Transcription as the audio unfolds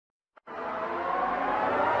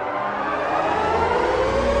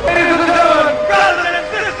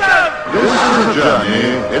a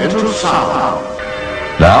journey into sound.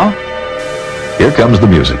 Now, here comes the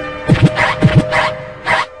music.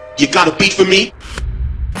 You got a beat for me?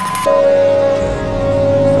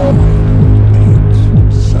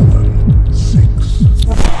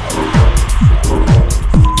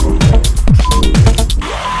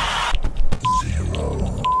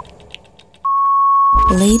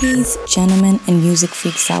 Ladies, gentlemen, and music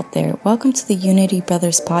freaks out there, welcome to the Unity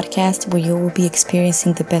Brothers podcast, where you will be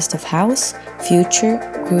experiencing the best of house, future,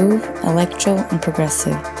 groove, electro, and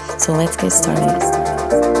progressive. So let's get started.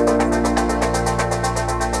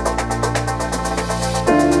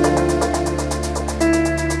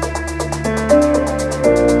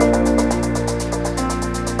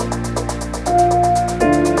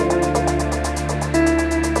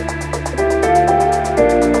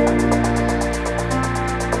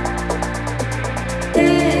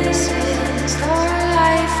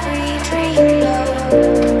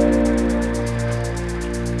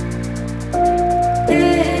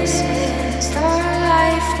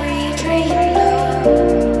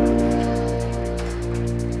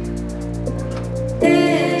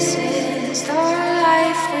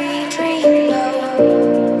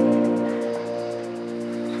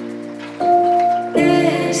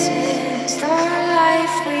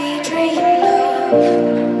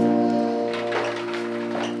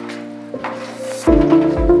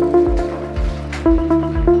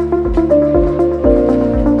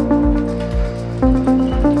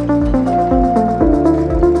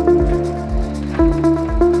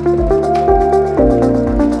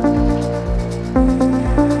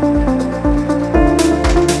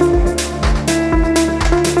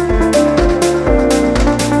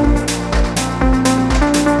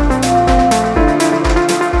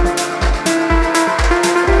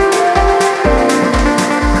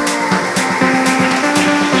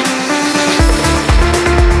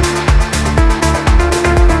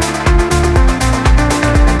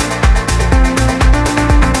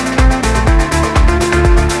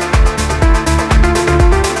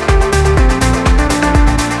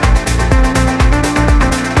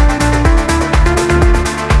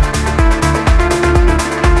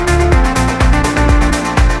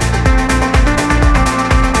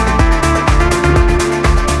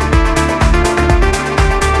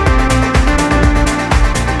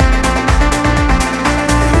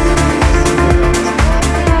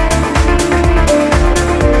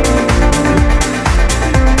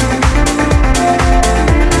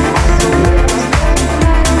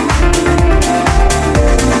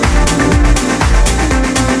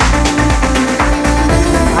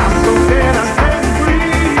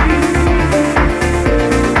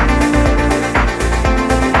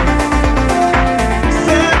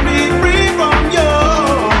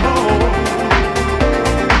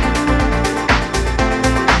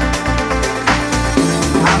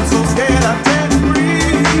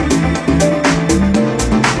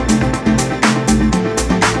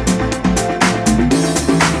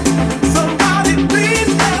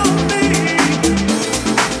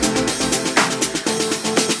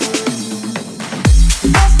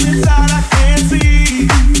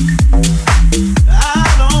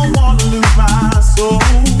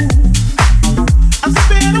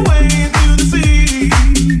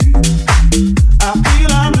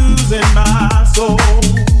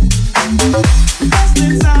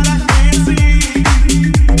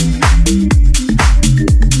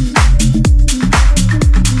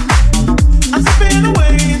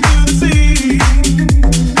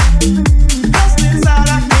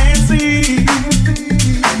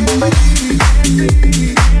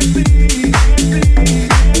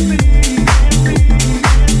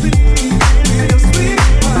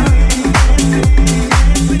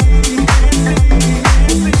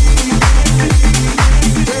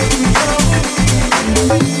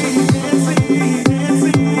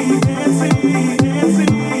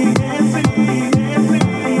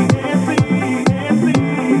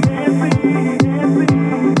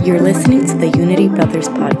 You're listening to the Unity Brothers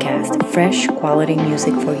podcast, fresh quality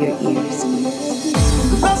music for your ears.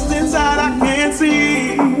 Lost inside, I can't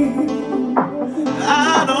see.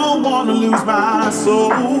 I don't want to lose my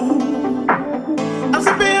soul. I'm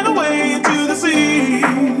slipping away into the sea.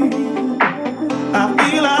 I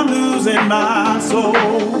feel I'm losing my soul.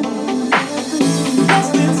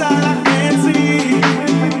 Lost inside, I can't see.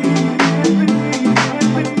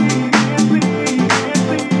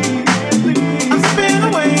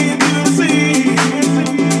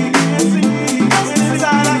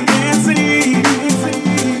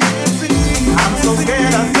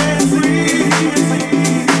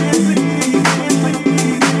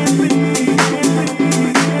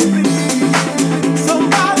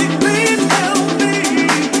 Somebody please help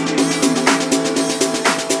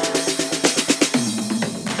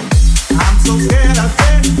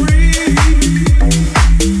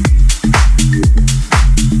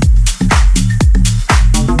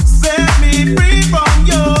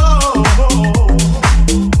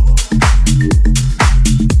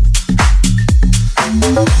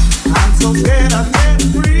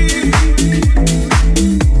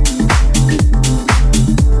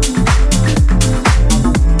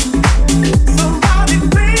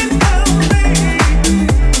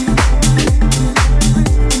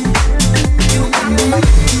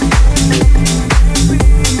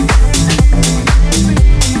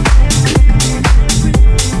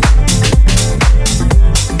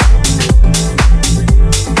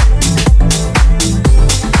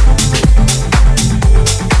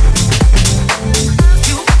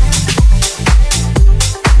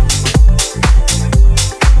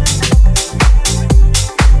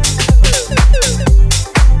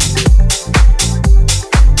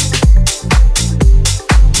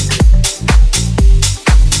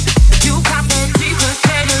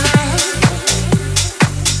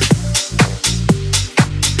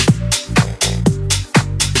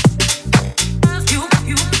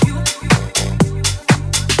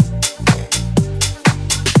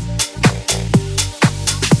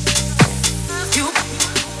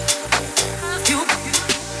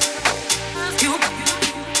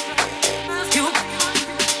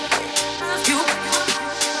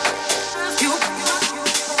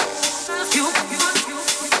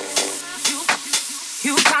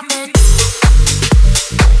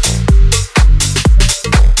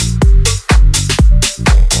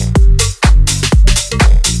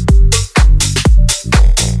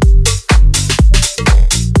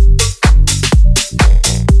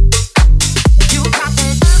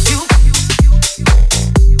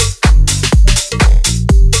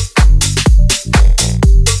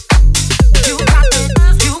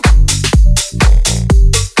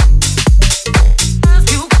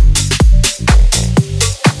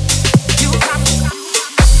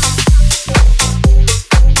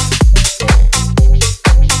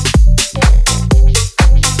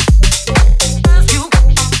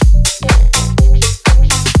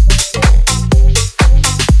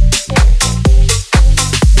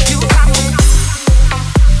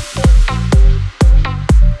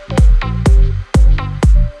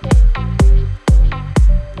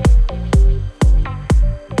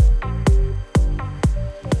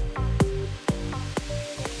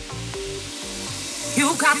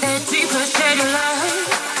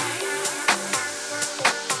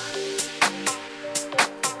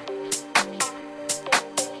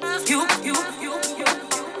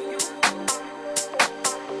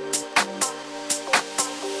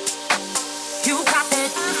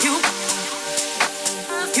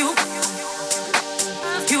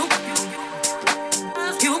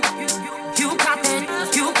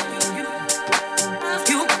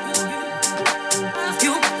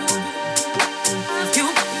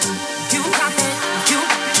You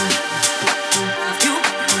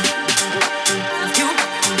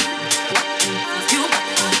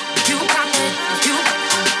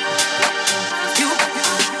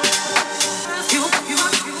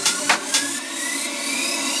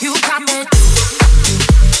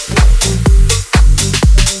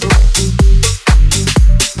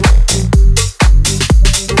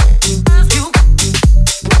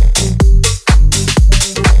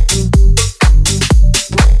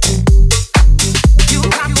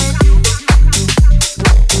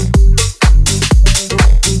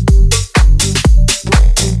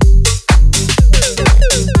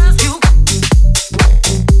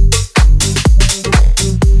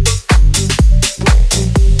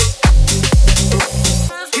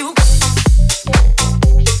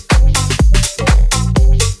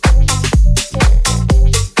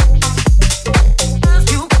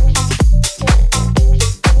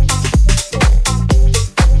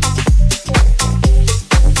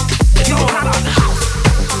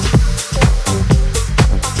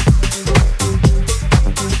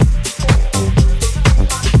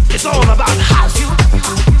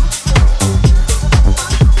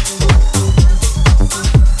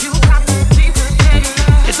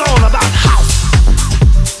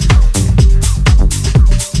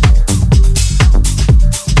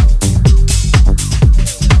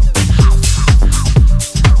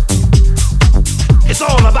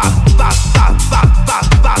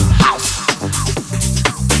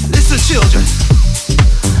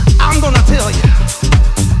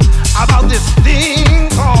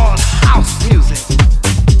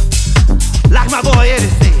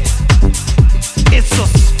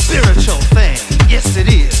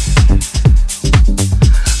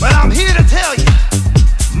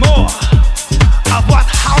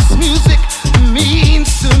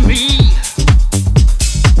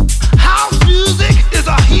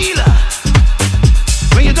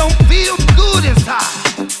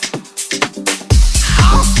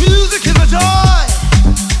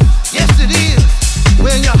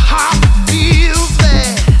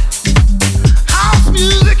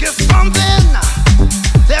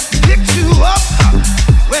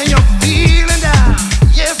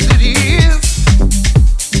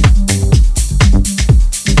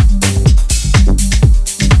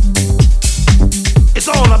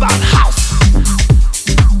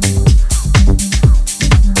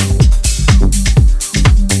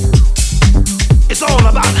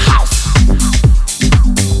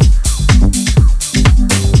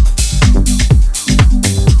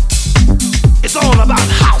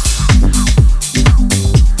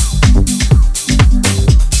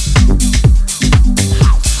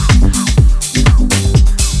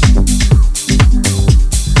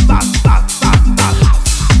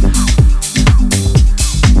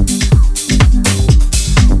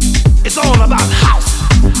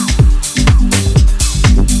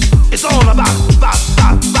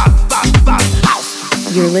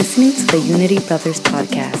listening to the Unity Brothers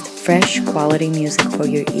podcast, fresh quality music for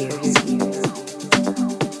your ears.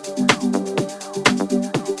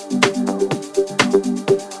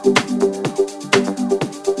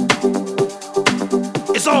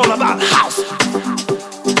 It's all about house.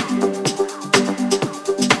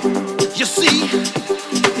 You see,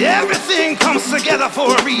 everything comes together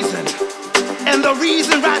for a reason. And the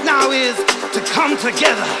reason right now is to come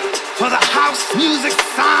together for the house music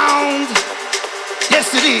sound.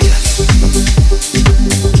 Yes, it is.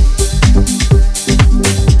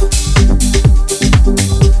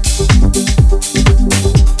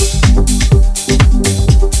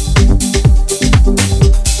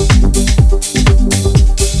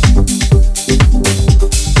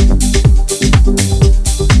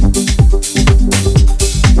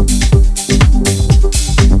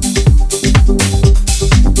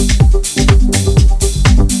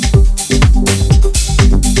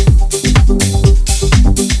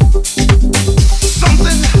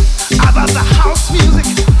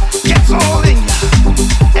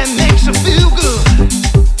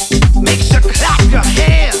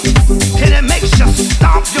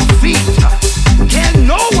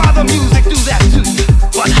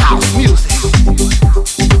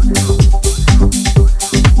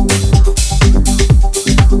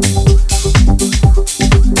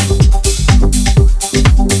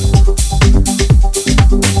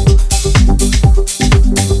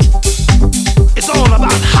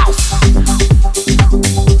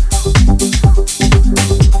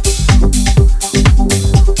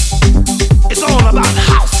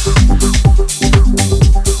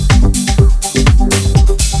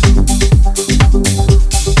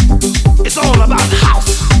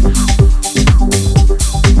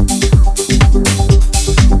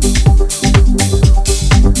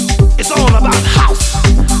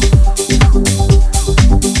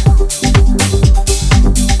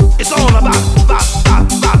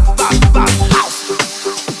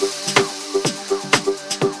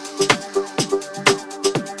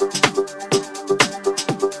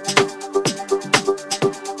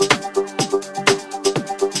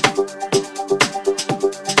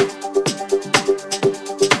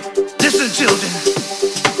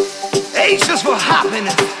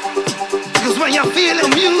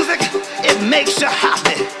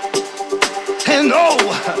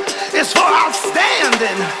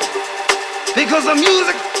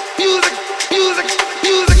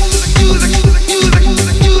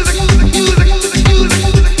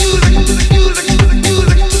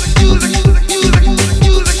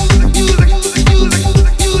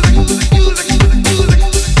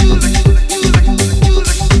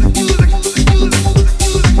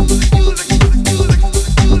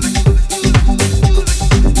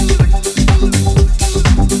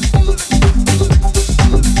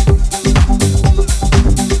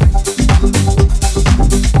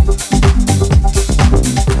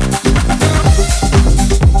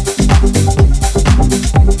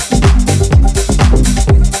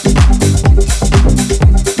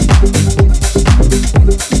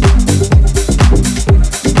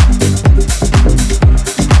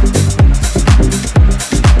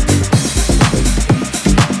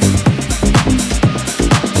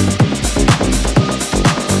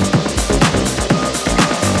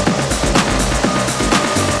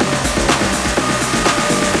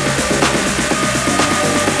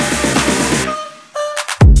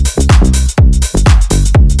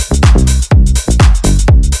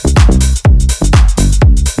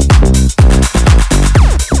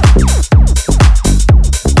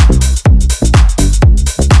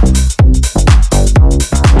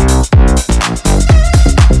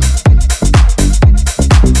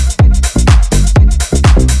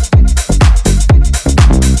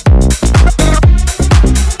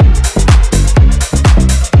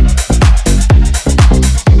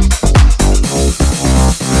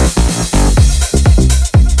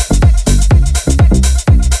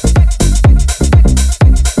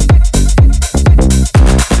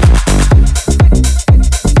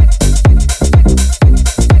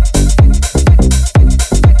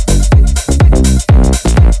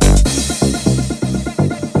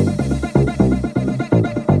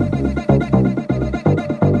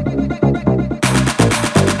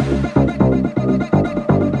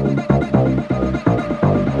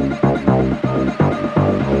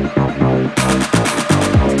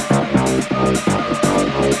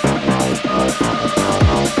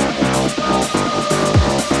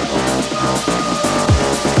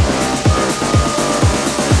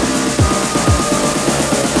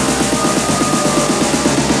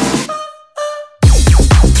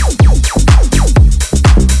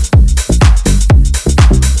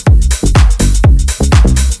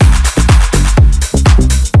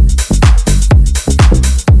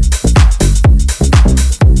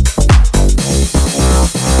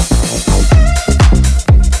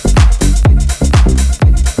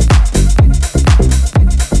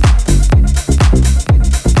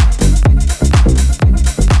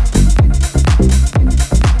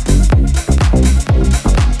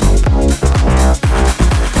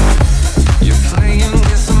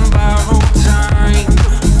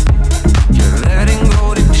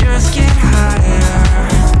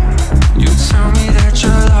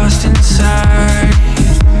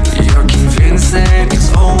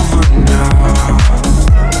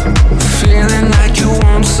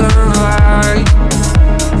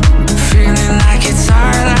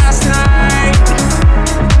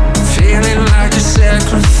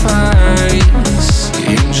 face,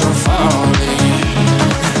 angel falling.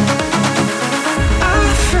 I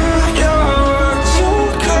feel your words, you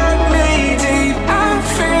cut me deep. I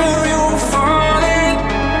feel you falling.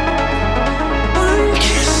 One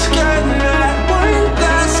kiss goodnight, one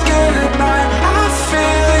last goodnight. I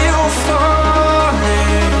feel you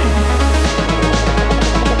falling.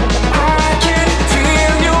 I can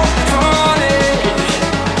feel you falling.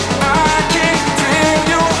 I can feel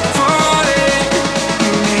you falling.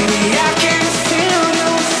 Maybe I can feel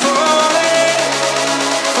you falling,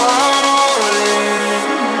 falling.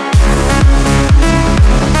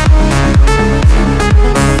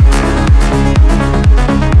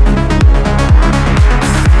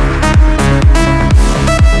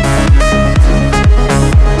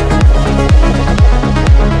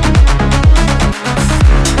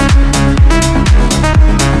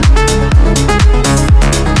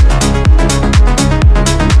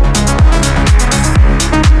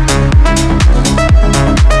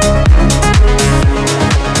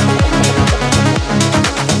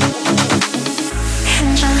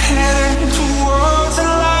 And you're heading towards the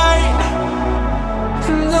light.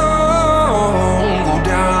 Don't go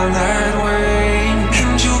down that way.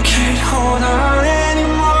 And you can't hold on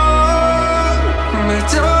anymore. But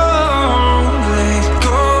don't let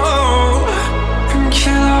go. And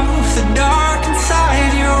kill off the dark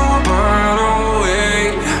inside you.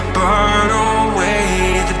 Burn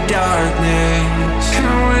away the darkness. And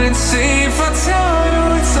when it's safe, I'll tell you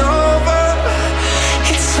it's over.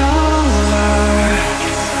 It's over.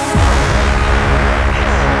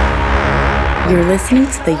 You're listening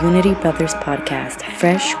to the Unity Brothers podcast,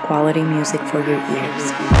 fresh quality music for your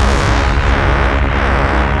ears.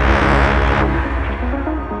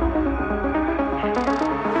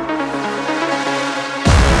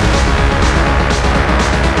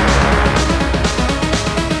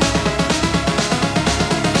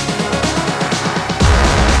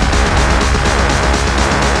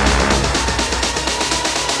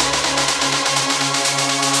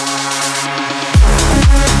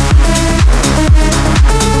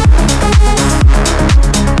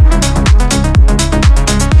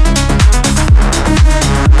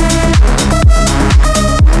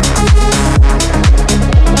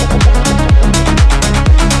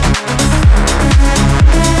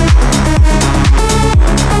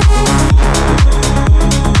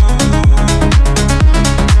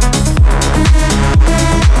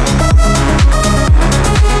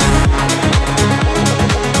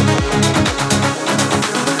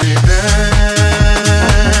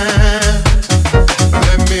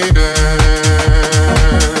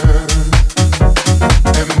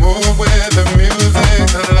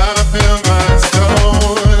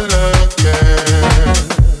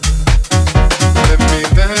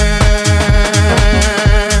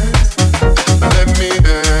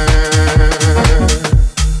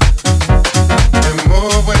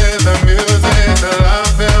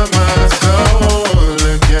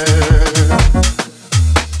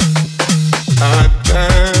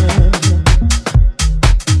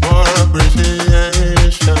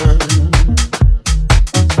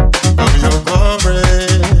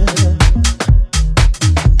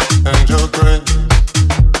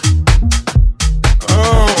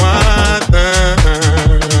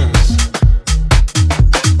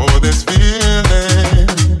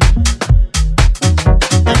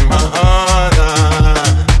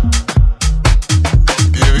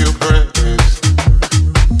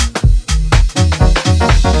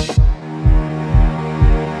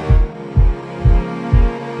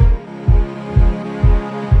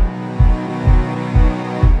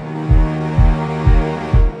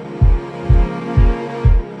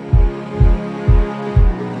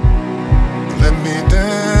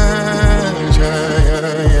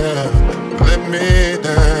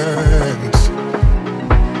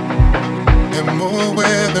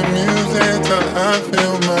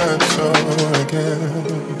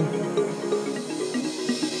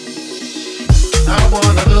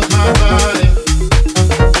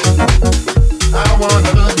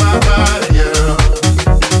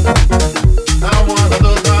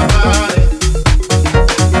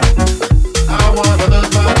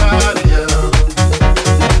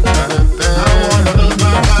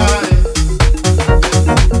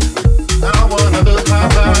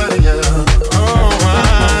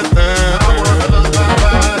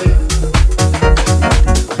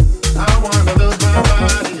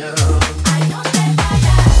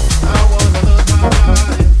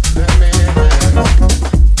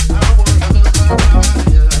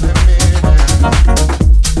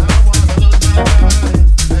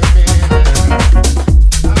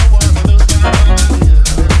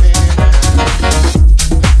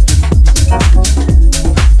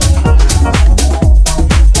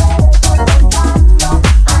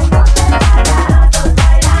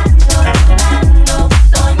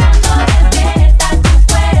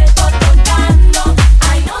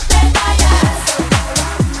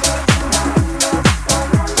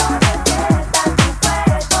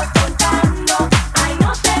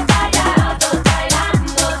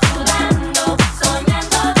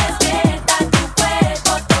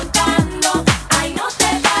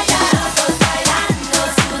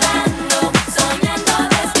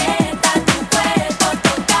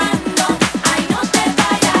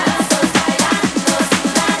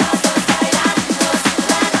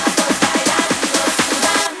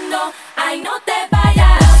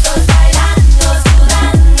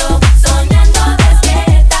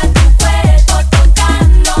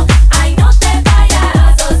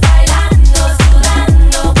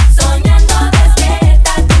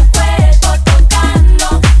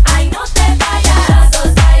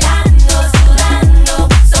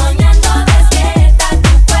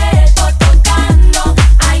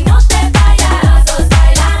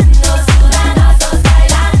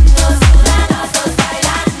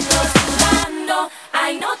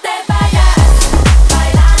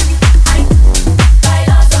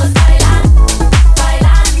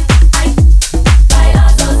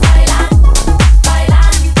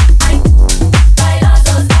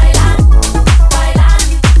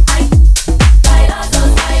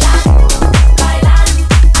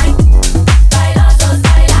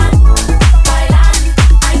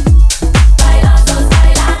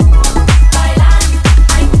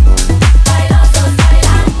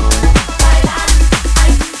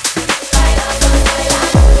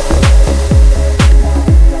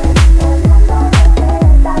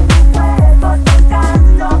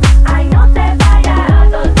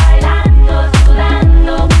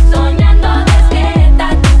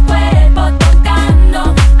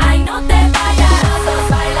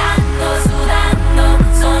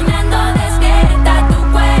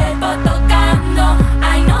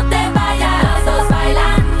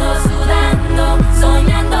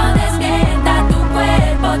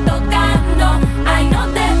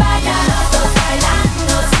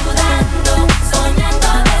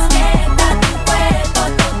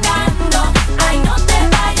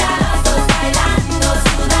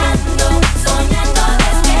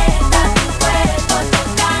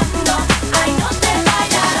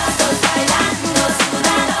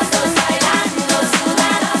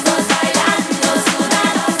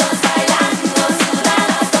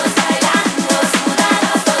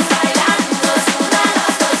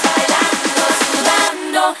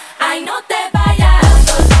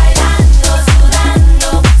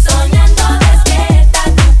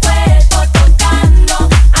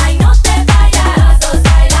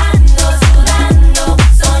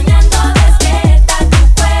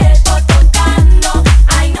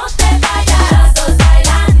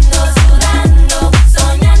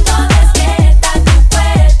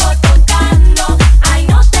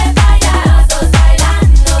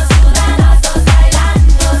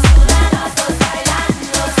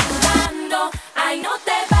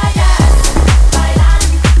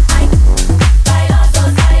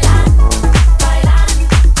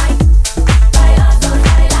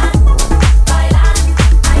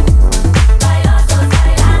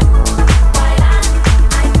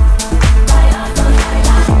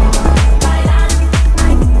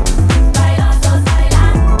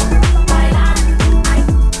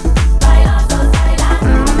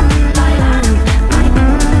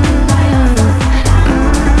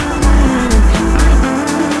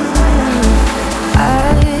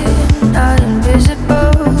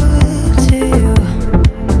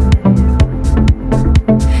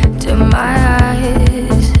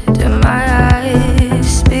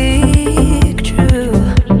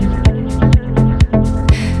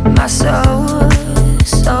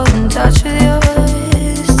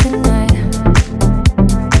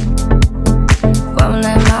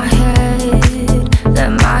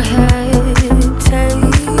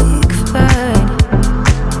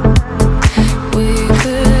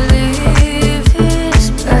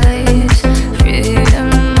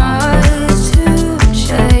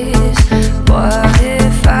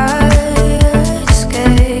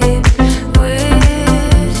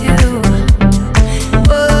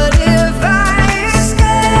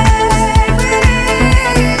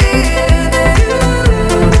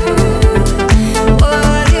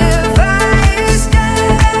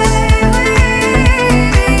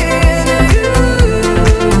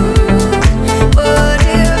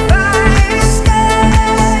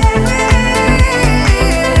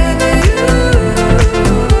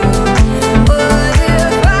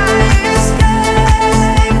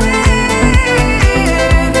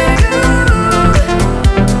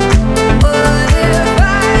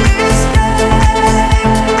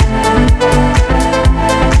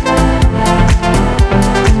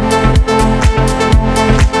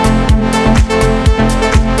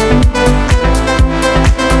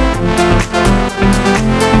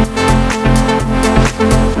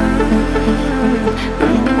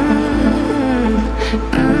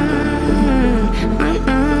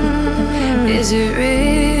 Is it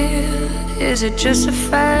real? Is it just a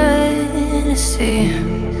fantasy?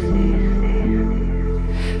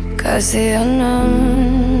 'Cause the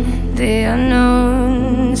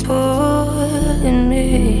unknown's pulling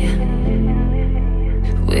me.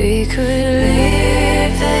 We could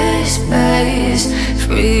leave this space,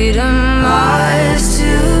 freedom ours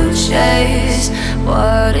to chase.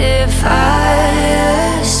 What if I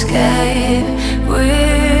escape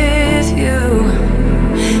with you?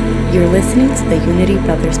 You're listening to the Unity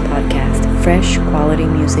Brothers podcast, fresh quality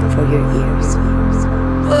music for your ears.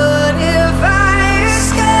 What if I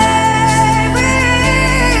escape with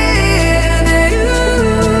you?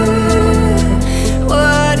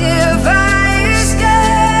 What if I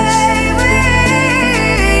escape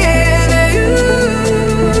with you?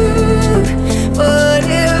 What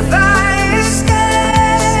if I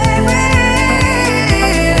escape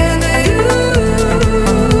with you? What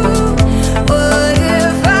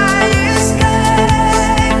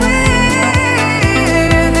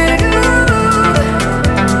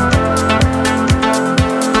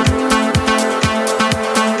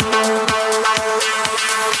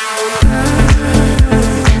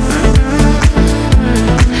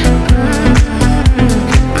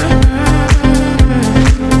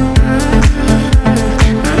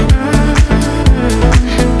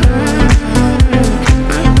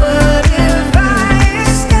if I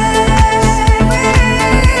escape with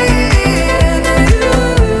you?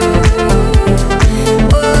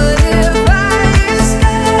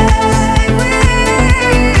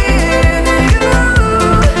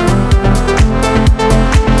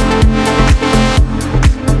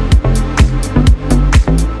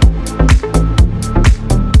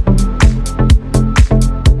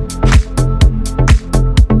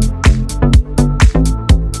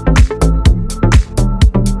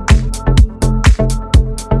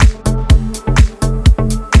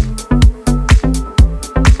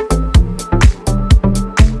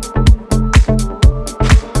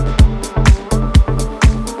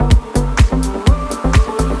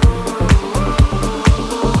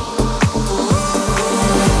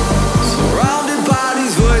 Surrounded by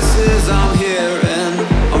these voices I'm hearing,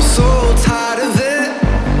 I'm so tired of it,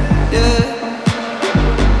 yeah.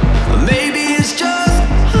 Maybe it's just,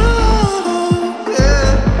 yeah.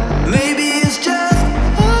 Maybe it's just,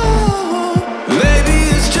 maybe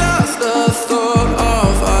it's just the thought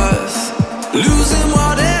of us losing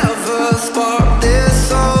whatever sparked this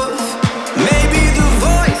off. Maybe the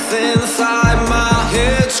voice inside my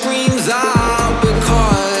head screams out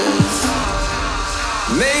because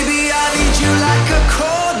maybe I need you like a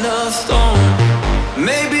cornerstone.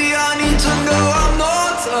 Maybe I need to know I'm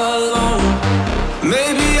not alone.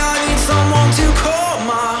 Maybe I need someone to call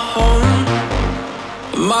my home,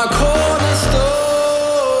 my cornerstone.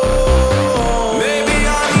 Maybe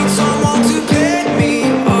I need someone to pick me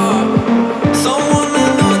up, someone I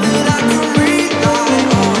know that I can rely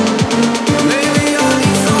on. Maybe I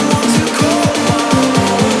need someone to call my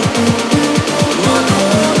home, my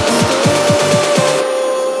cornerstone.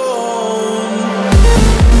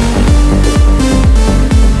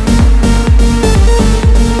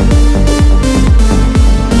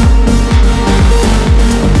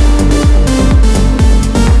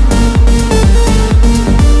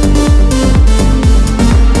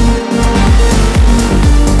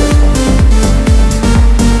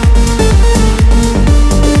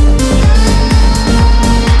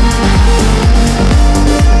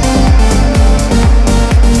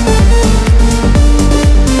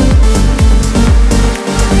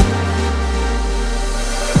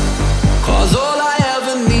 Cause all I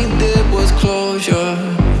ever needed was closure,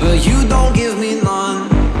 but you don't give me none.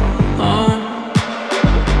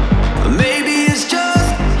 Maybe it's just,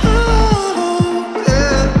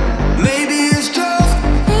 yeah. Maybe it's just,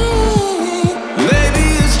 maybe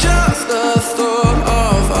it's just the thought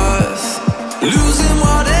of us losing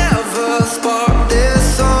whatever sparked this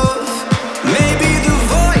off. Maybe the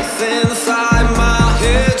voice inside my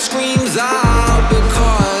head screams out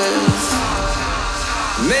because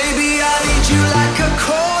maybe I need you like a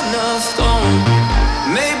cornerstone.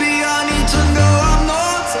 Maybe I need to know I'm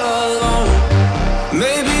not alone.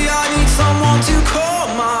 Maybe I need someone to call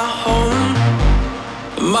my home,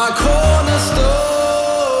 my cornerstone.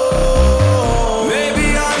 Maybe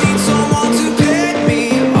I need someone to pick me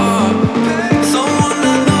up, someone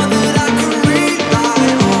I know that I can rely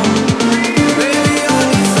on. Maybe I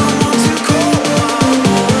need someone to call my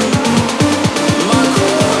home, my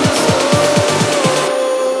cornerstone.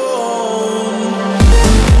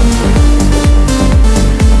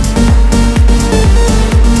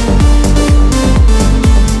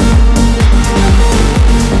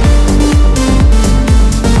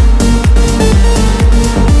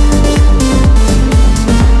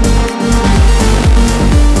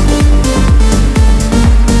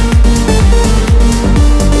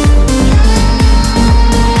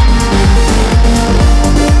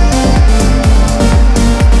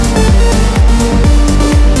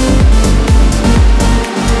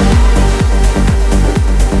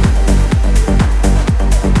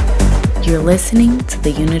 listening to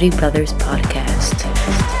the Unity Brothers podcast.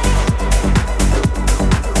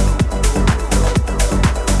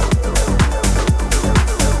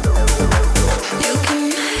 You can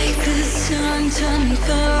make the sun turn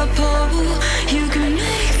purple. You can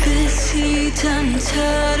make the sea turn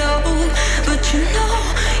turtle. But you know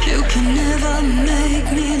you can never make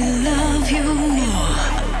me love you more.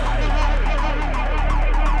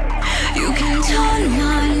 You can turn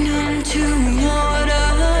mine into water,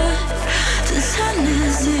 the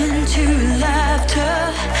sadness into laughter.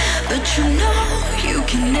 But you know you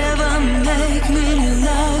can never make me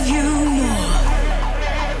love you more.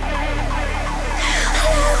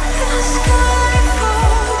 Let the sky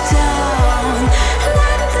fall down,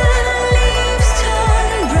 let the leaves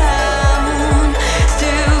turn brown.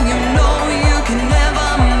 Still you know you can never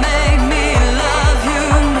make me love you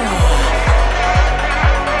more.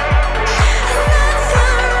 Let the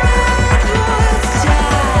redwoods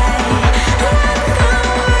die, let the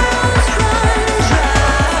wells run dry.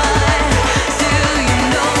 Still you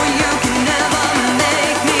know you can never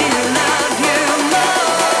make me love you more.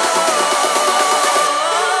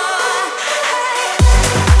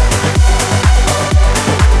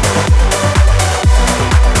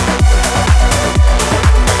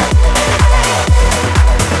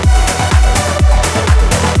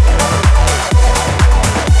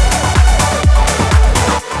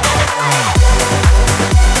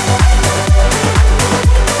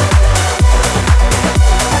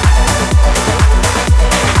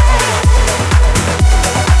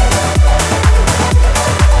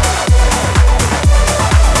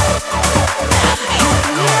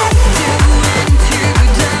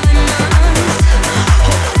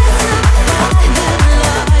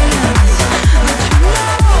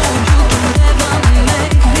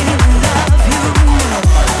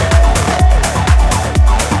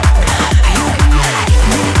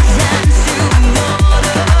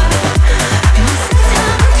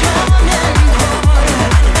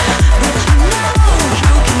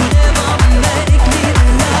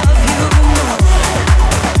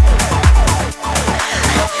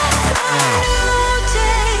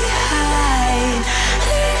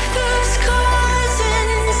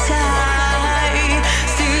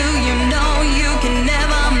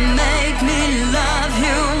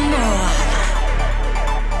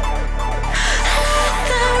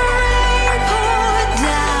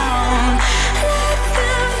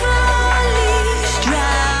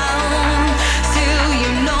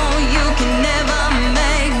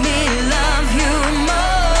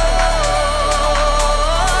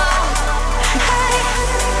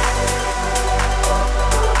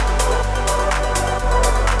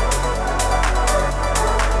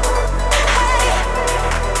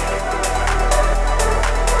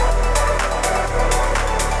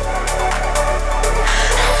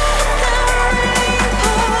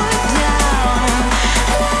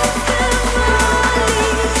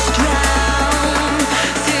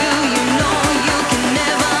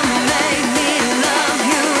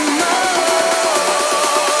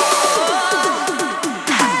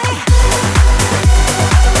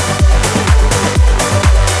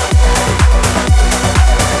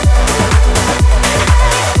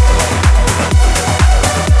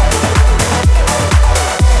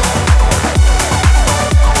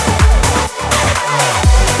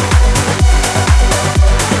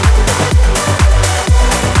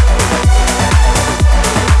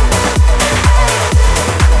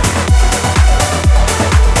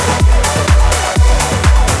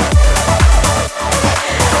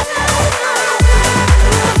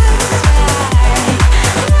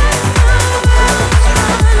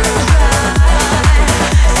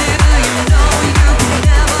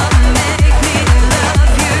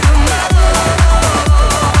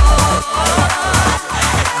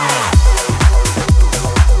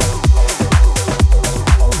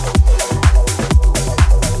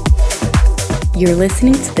 You're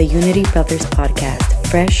listening to the Unity Brothers podcast,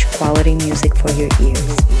 fresh quality music for your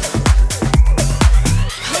ears.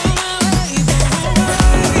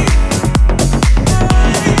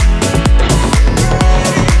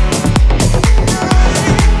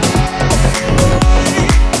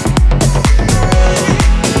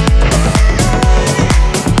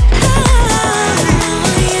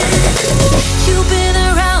 You've been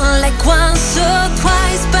around like once or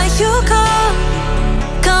twice, but you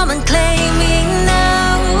come and claim me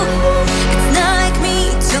now. It's not like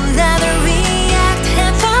me to never react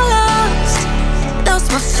and follow.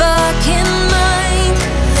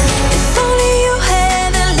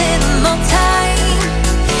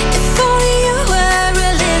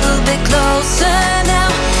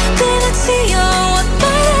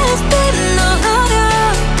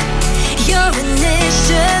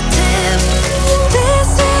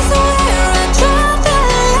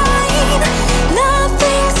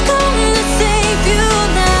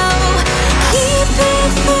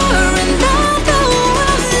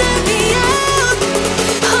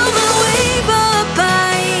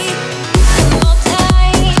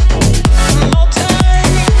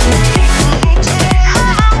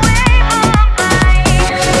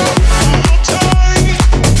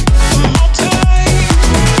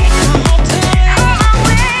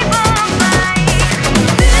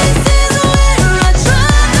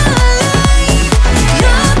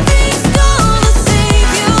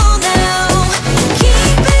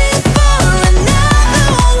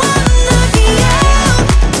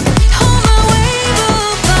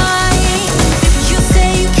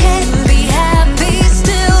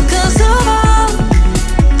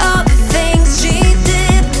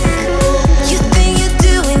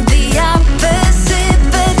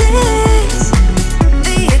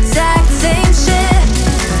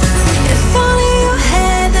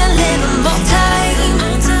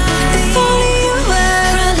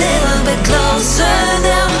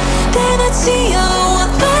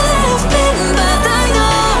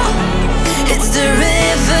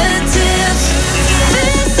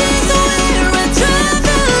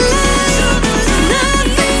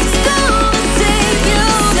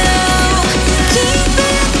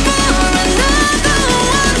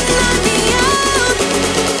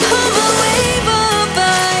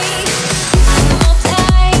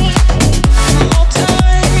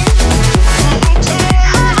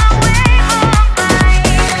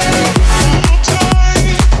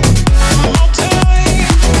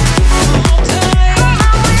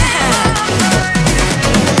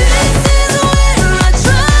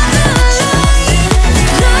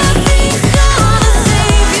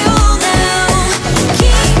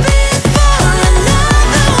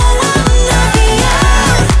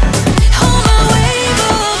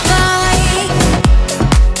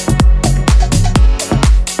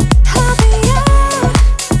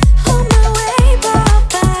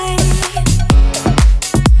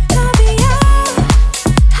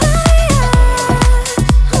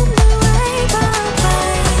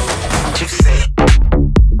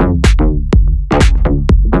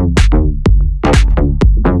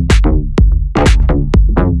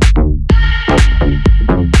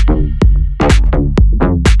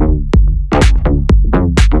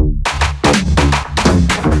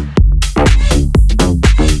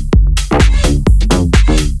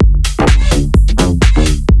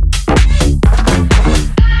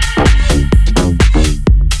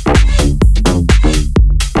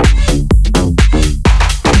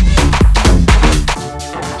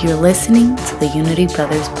 You're listening to the Unity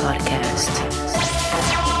Brothers podcast.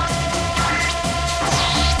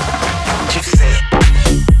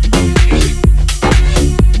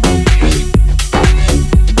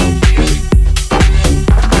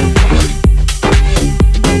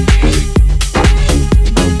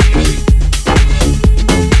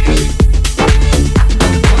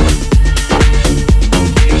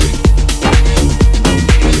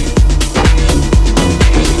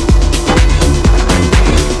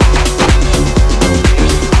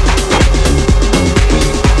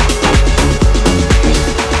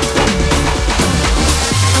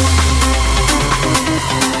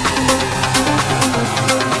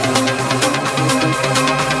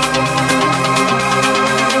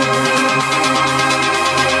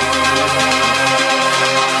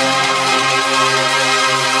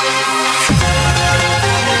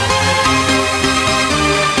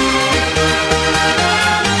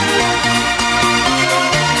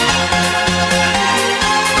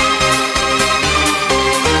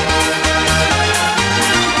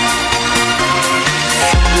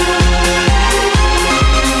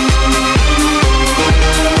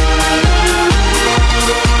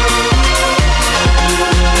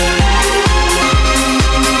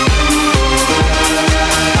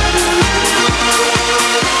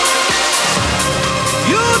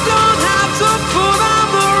 Put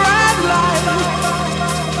on a red light.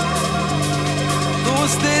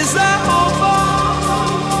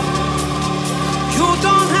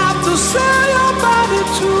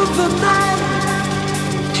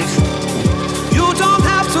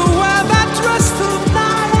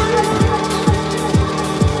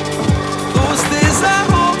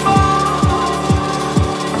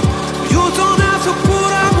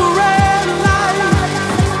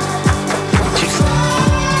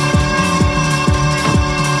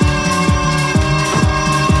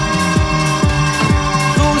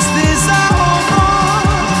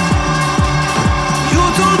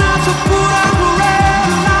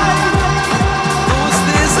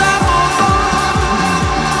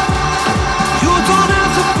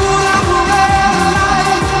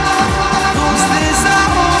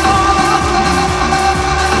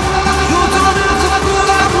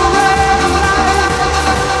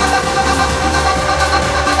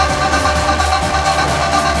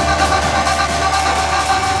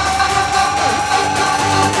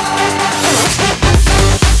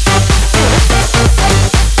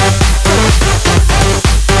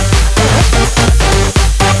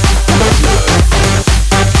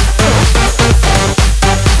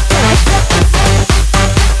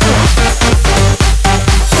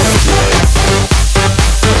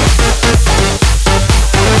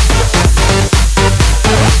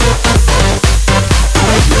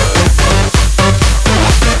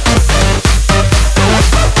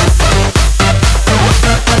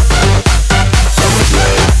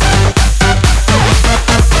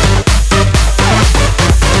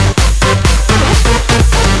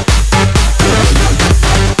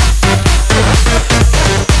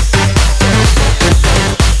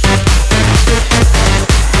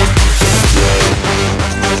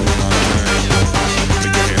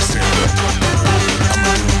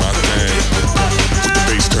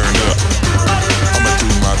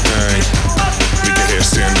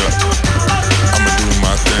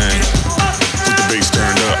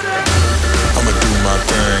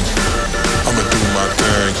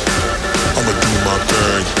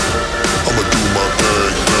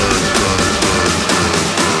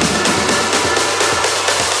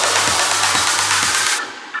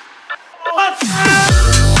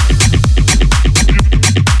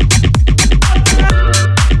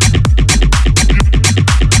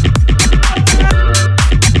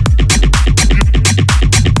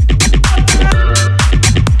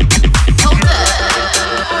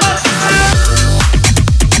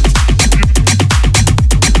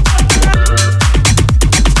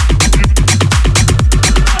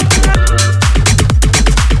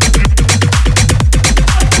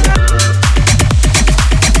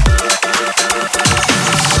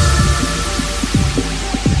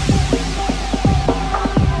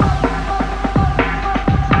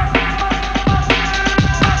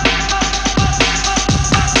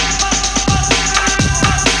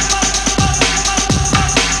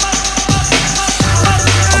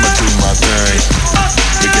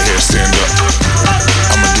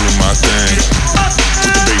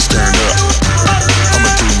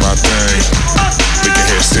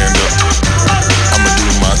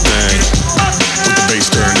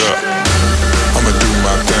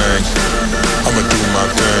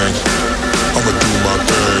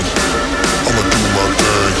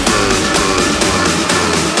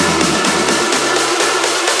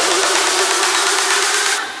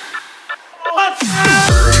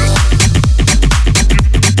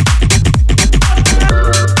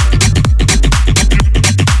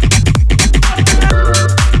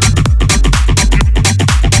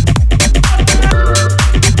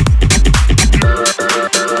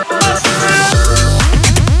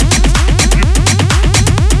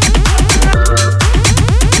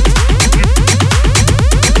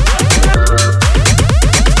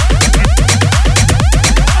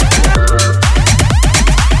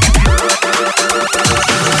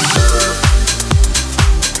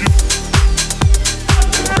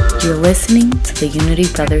 listening to the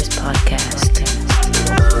Unity Brothers podcast.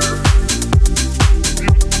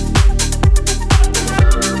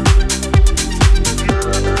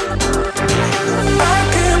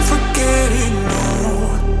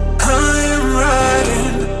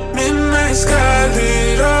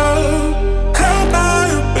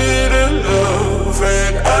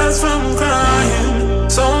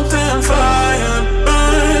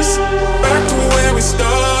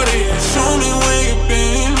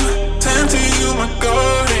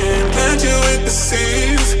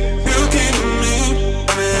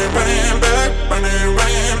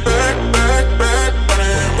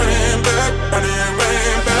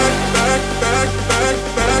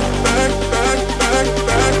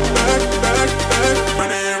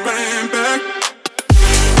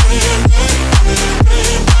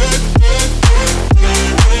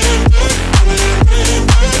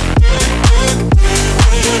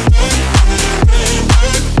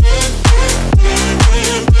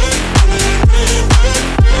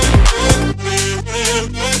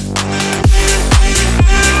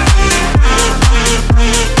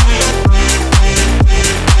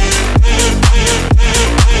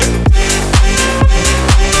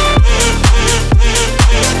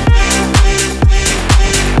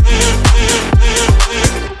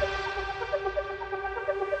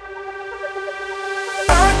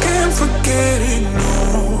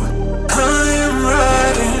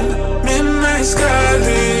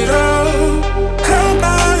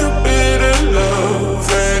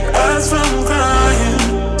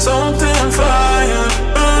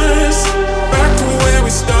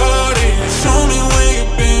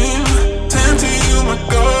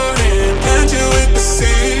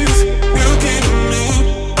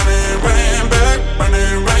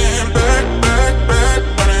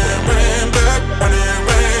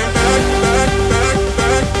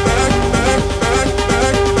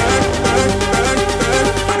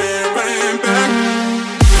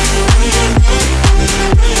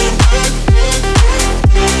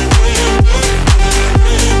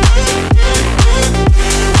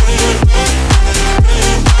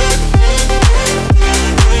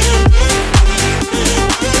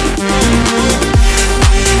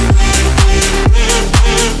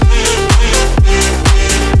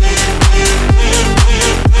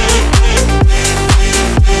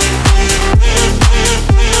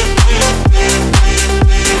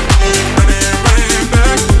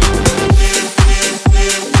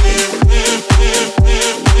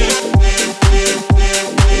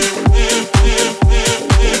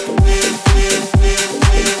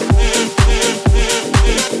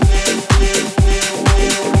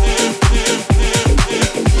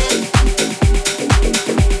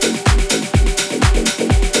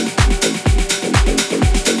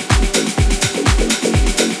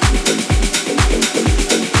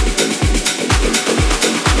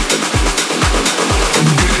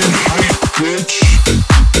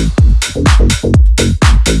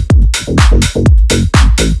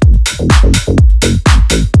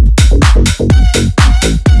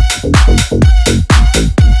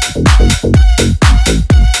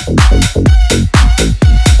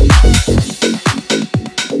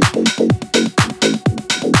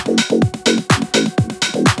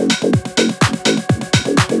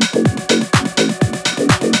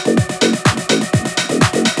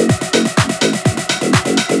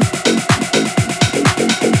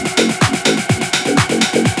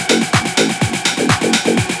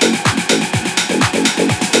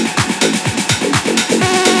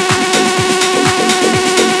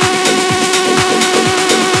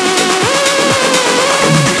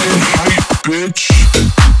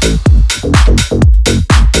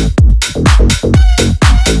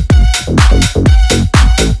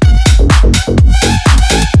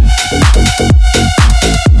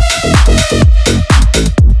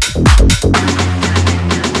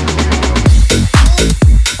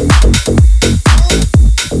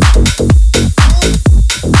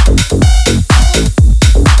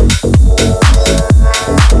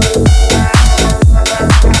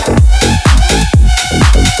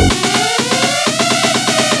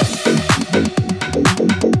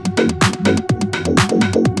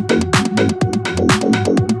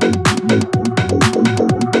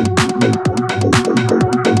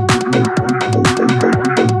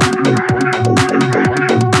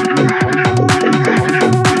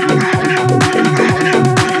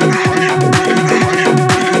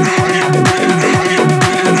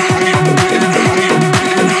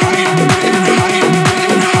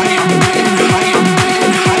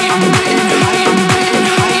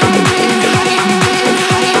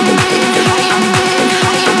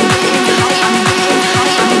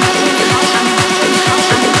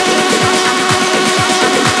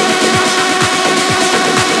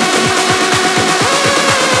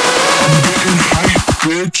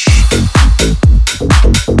 bitch.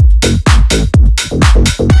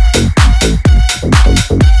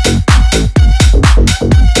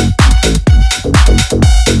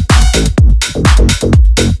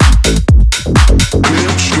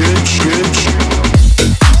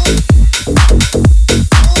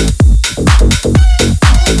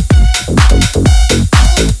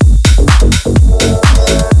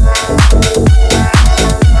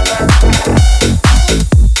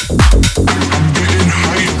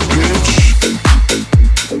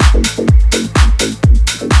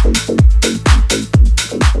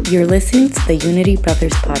 You're listening to the Unity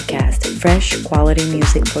Brothers podcast, fresh quality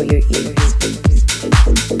music for your ears.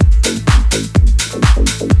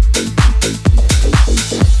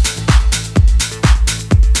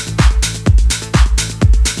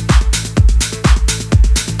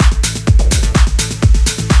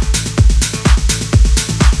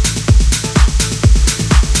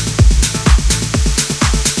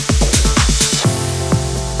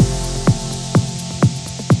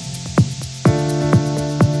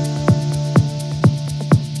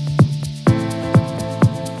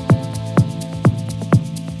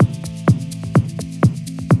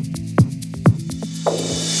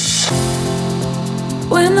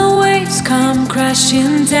 When the waves come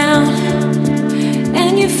crashing down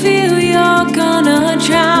and you feel you're gonna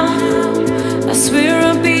drown, I swear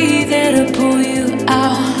I'll be there to pull you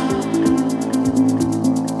out.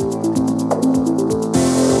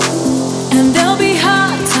 And there'll be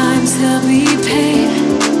hard times, there'll be pain.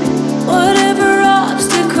 Whatever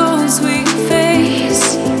obstacles we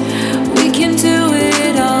face, we can do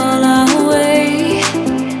it all our way.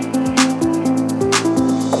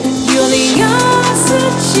 You're the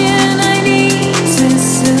oxygen I need to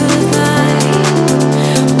survive.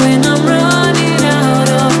 When I'm running out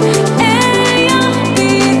of air, you'll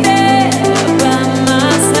be there by my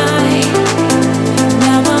side.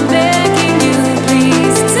 Now I'm begging you,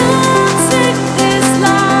 please don't take this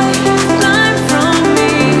lifeline from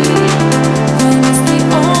me. When it's the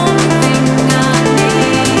only thing I need.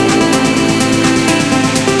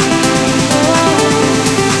 Oh,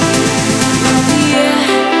 the air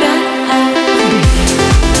that I breathe.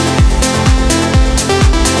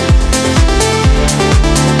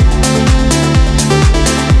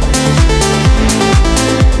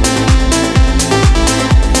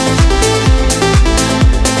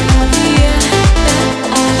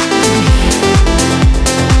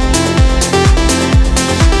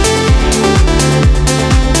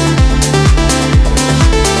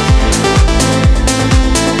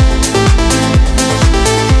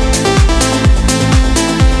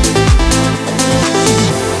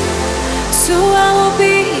 So I will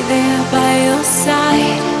be there by your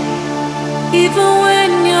side, even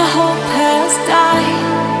when your hope has died.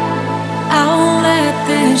 I won't let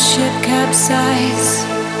this ship capsize.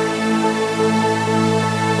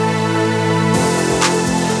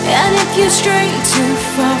 And if you stray too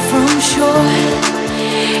far from shore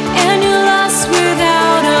and you're lost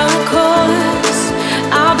without a cause,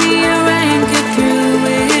 I'll be your anchor through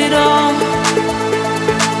it all.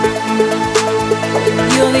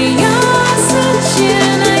 You're the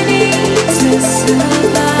oxygen I need to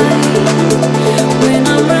survive. When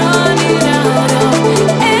I'm running out of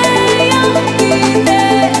air, you'll be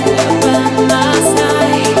there by my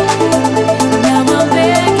side. Now I'm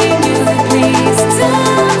begging you, please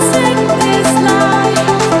don't take this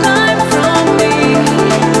lifeline from me.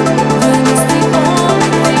 When it's the only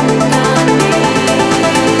thing I need.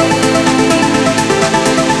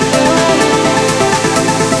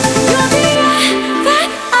 You're the air that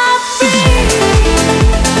I breathe.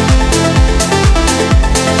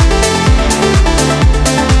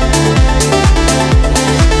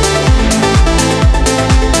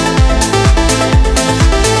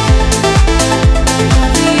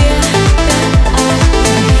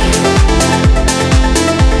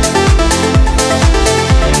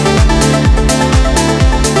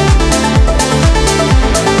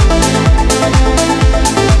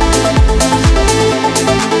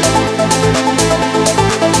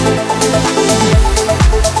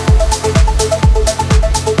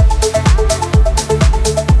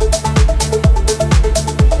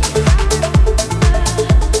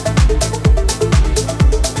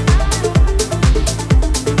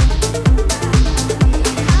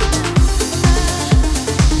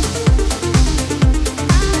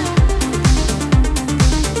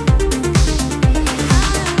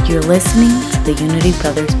 You're listening to the Unity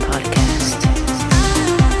Brothers podcast.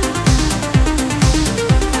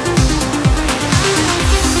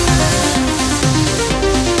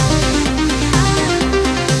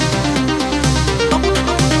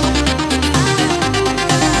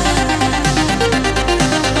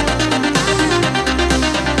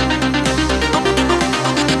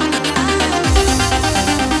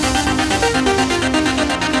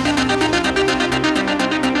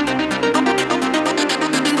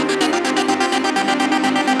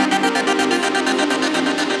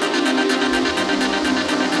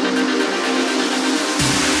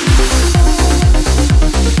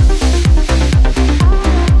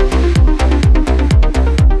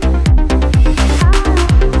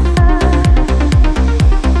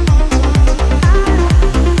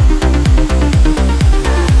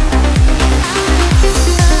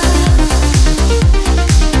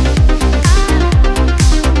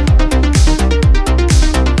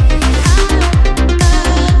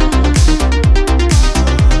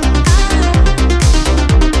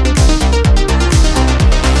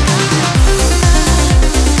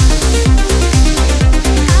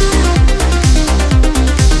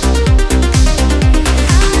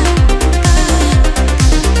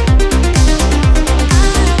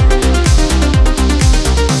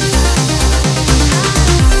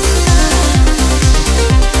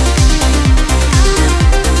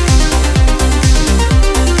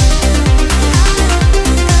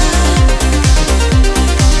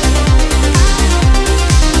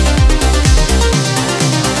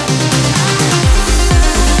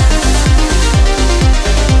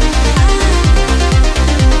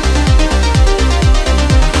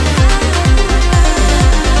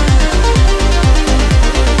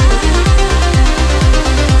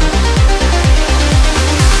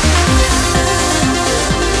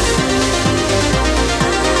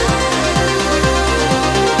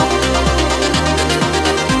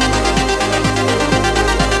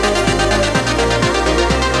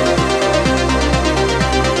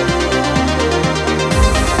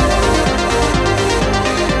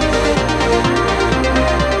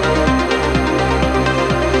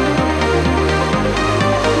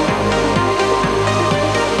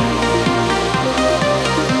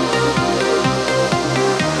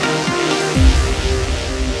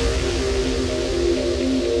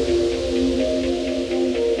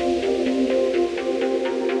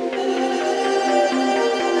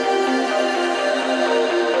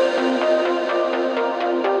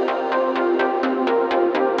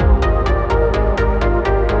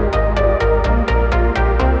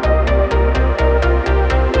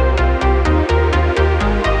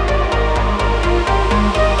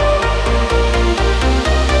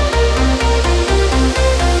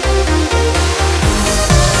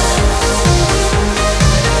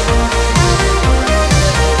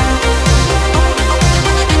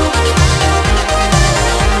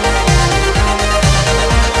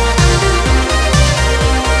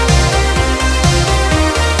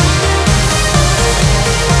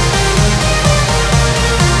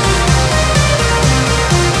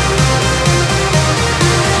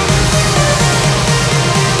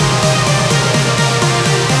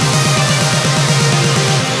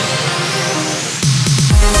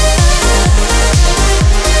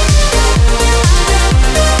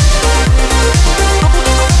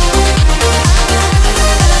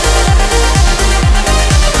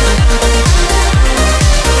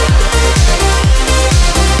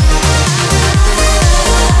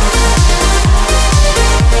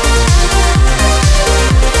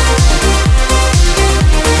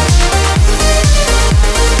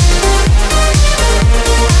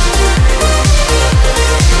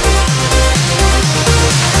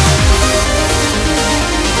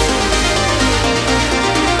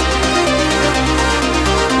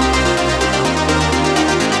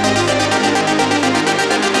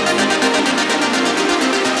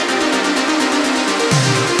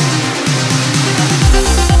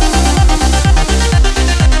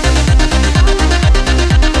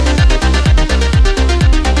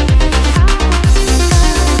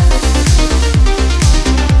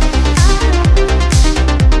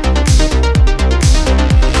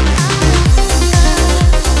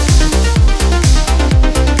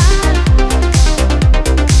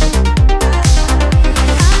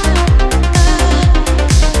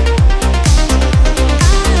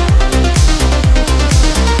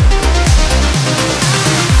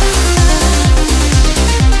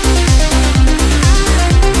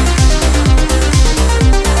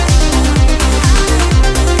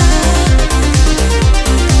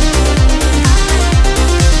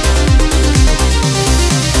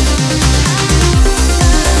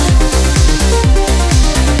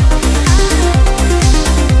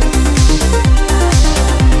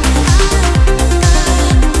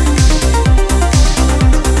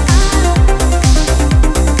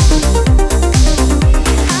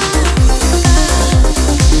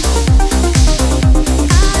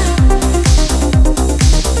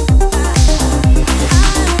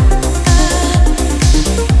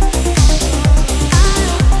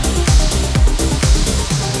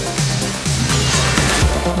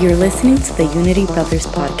 You're listening to the Unity Brothers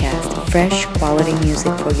podcast, fresh quality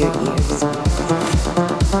music for your ears.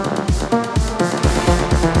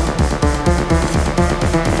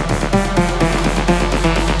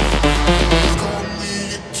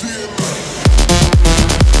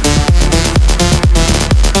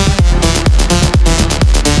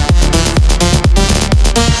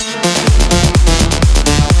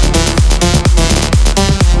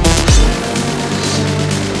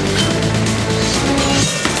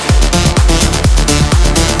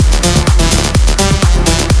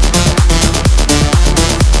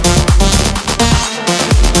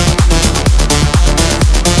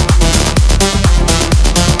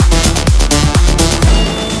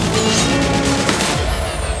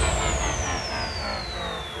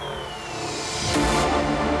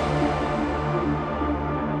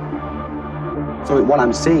 So what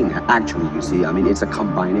I'm saying, actually, you see, I mean, it's a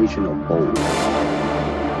combination of both.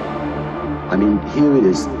 I mean, here it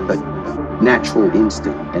is a natural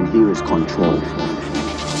instinct, and here is control.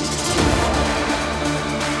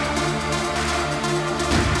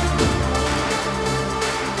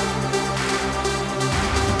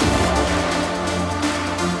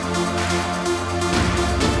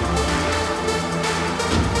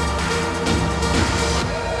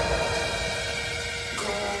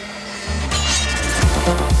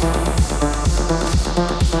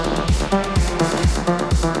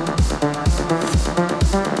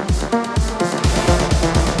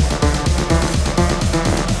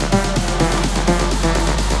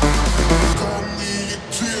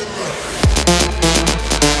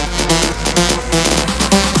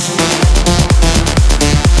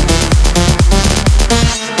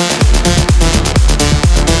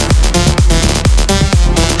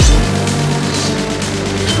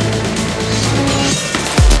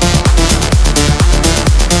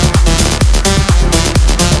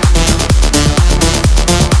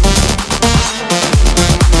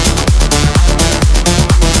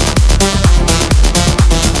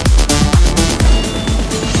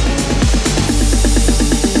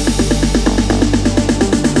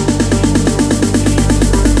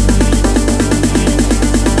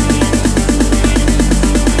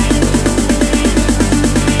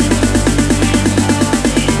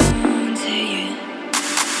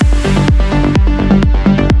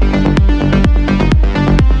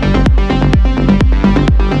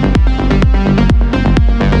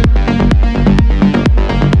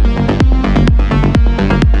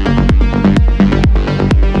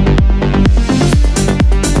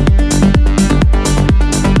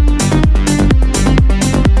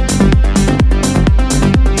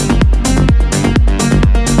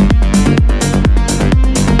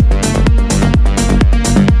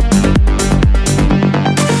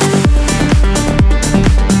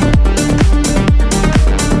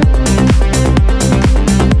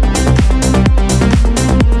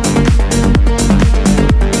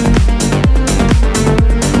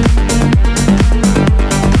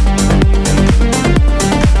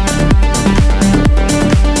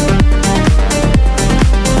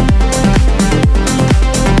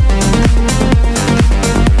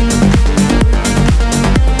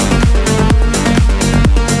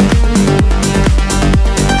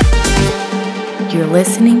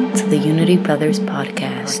 Listening to the Unity Brothers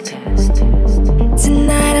podcast.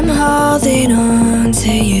 Tonight I'm holding on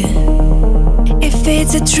to you. If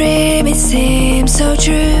it's a dream, it seems so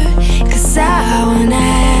true. 'Cause I will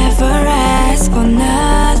never ask for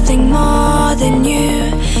nothing more than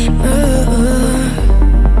you. Ooh.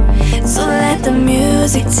 So let the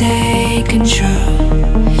music take control,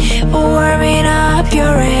 warming up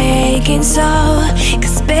your aching soul.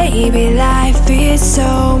 'Cause baby, life is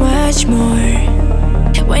so much more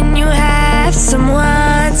when you have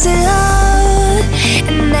someone to love.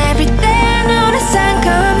 And every day I know the sun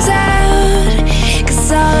comes out,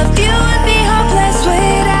 'cause all of you would be hopeless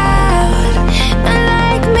without.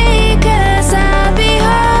 Unlike me, 'cause I'll be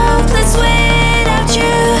hopeless without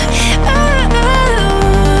you. Oh,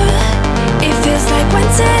 it feels like when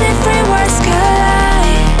 10 and 3 words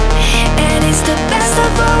collide, and it's the best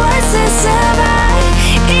of all worlds to survive.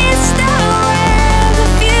 It's the world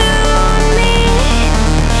of you and me.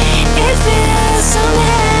 It feels so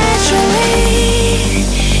naturally,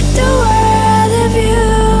 the world of you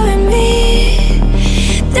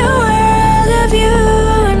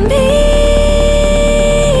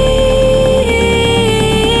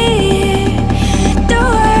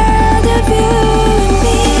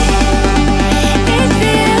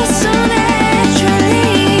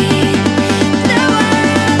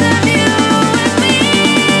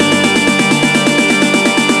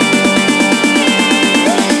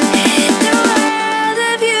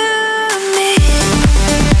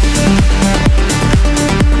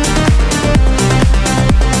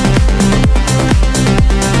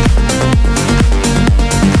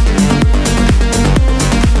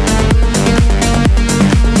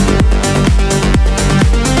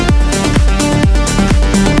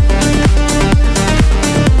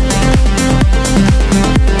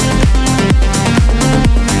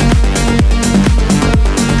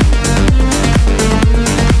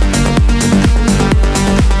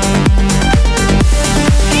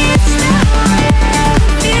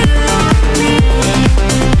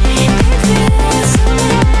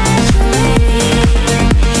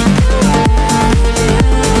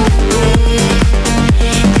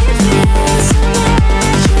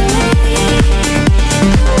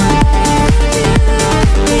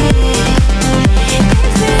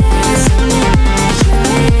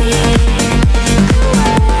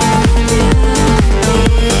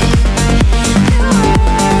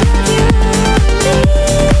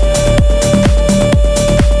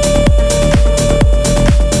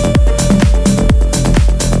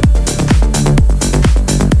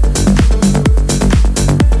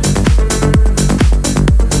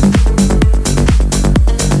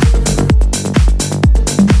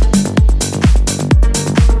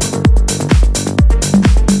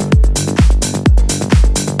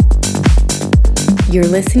You're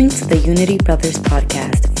listening to the Unity Brothers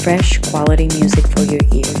podcast, fresh quality music for your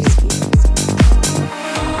ears.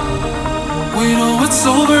 We know it's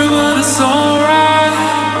over, but it's alright.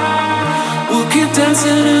 We'll keep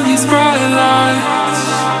dancing in these bright lights.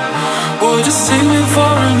 Or just take me for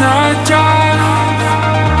a night drive.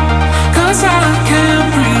 'Cause I can't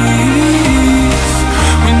breathe.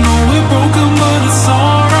 We know we're broken, but it's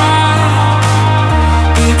alright.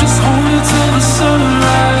 Babe, just hold me till the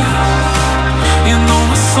sunrise. You know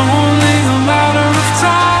it's only a matter of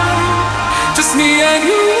time. Just me and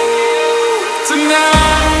you tonight.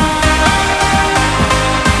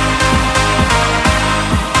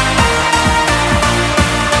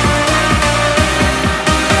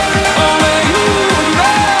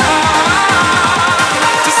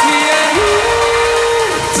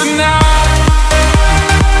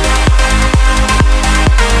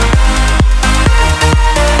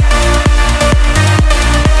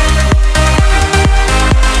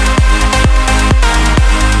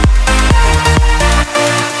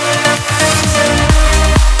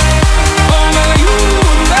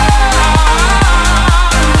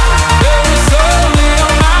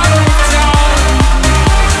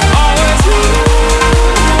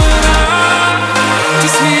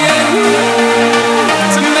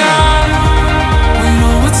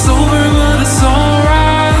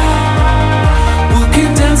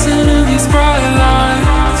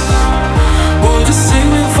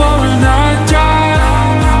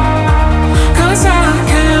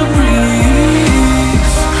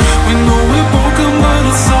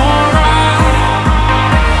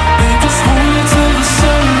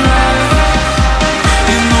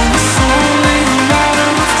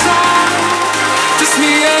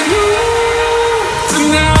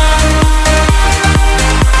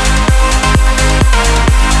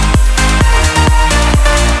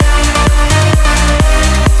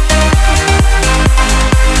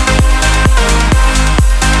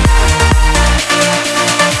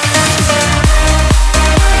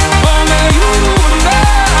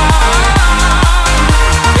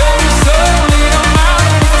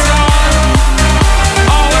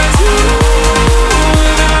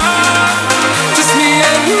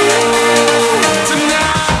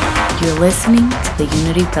 Listening to the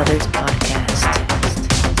Unity Brothers podcast.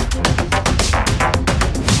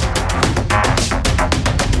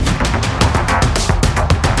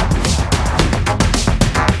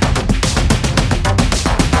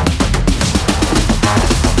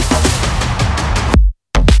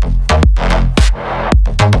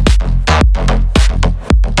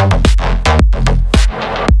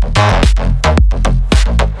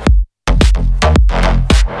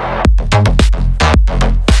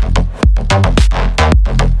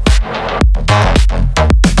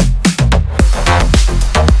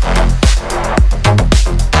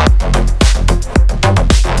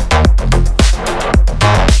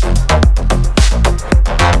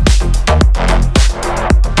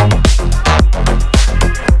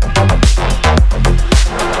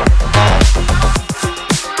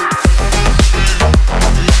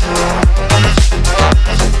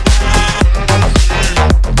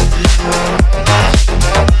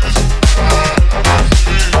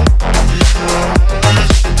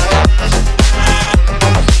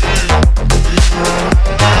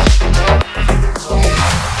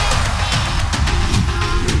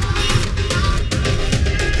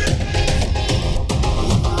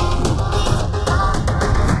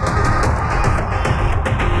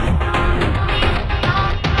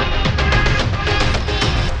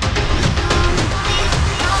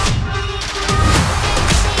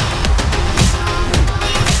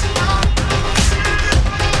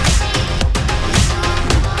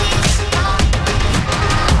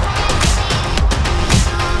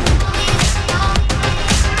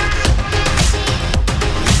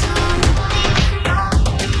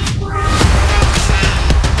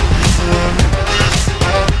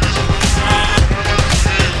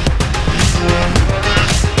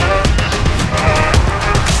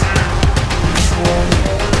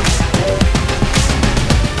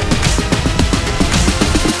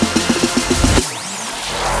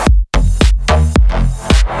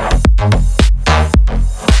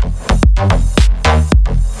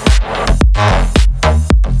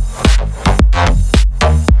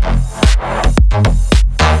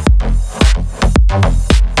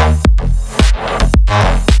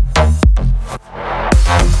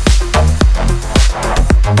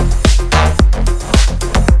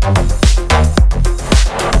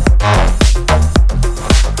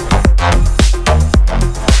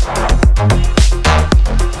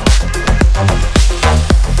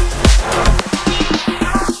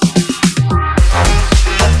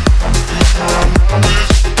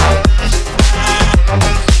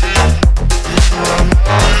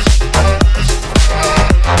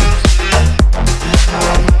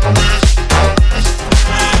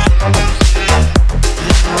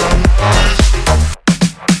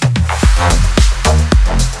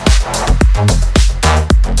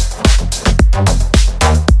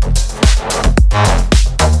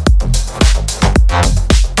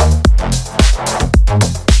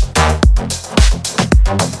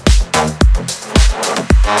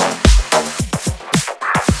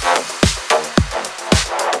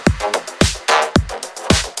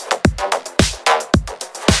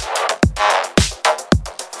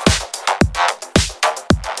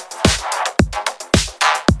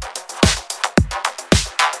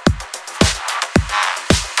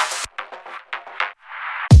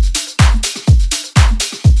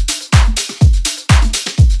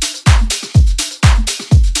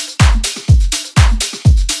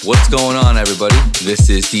 What's going on, everybody? This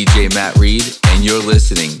is DJ Matt Reed, and you're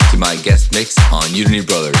listening to my guest mix on Unity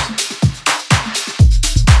Brothers.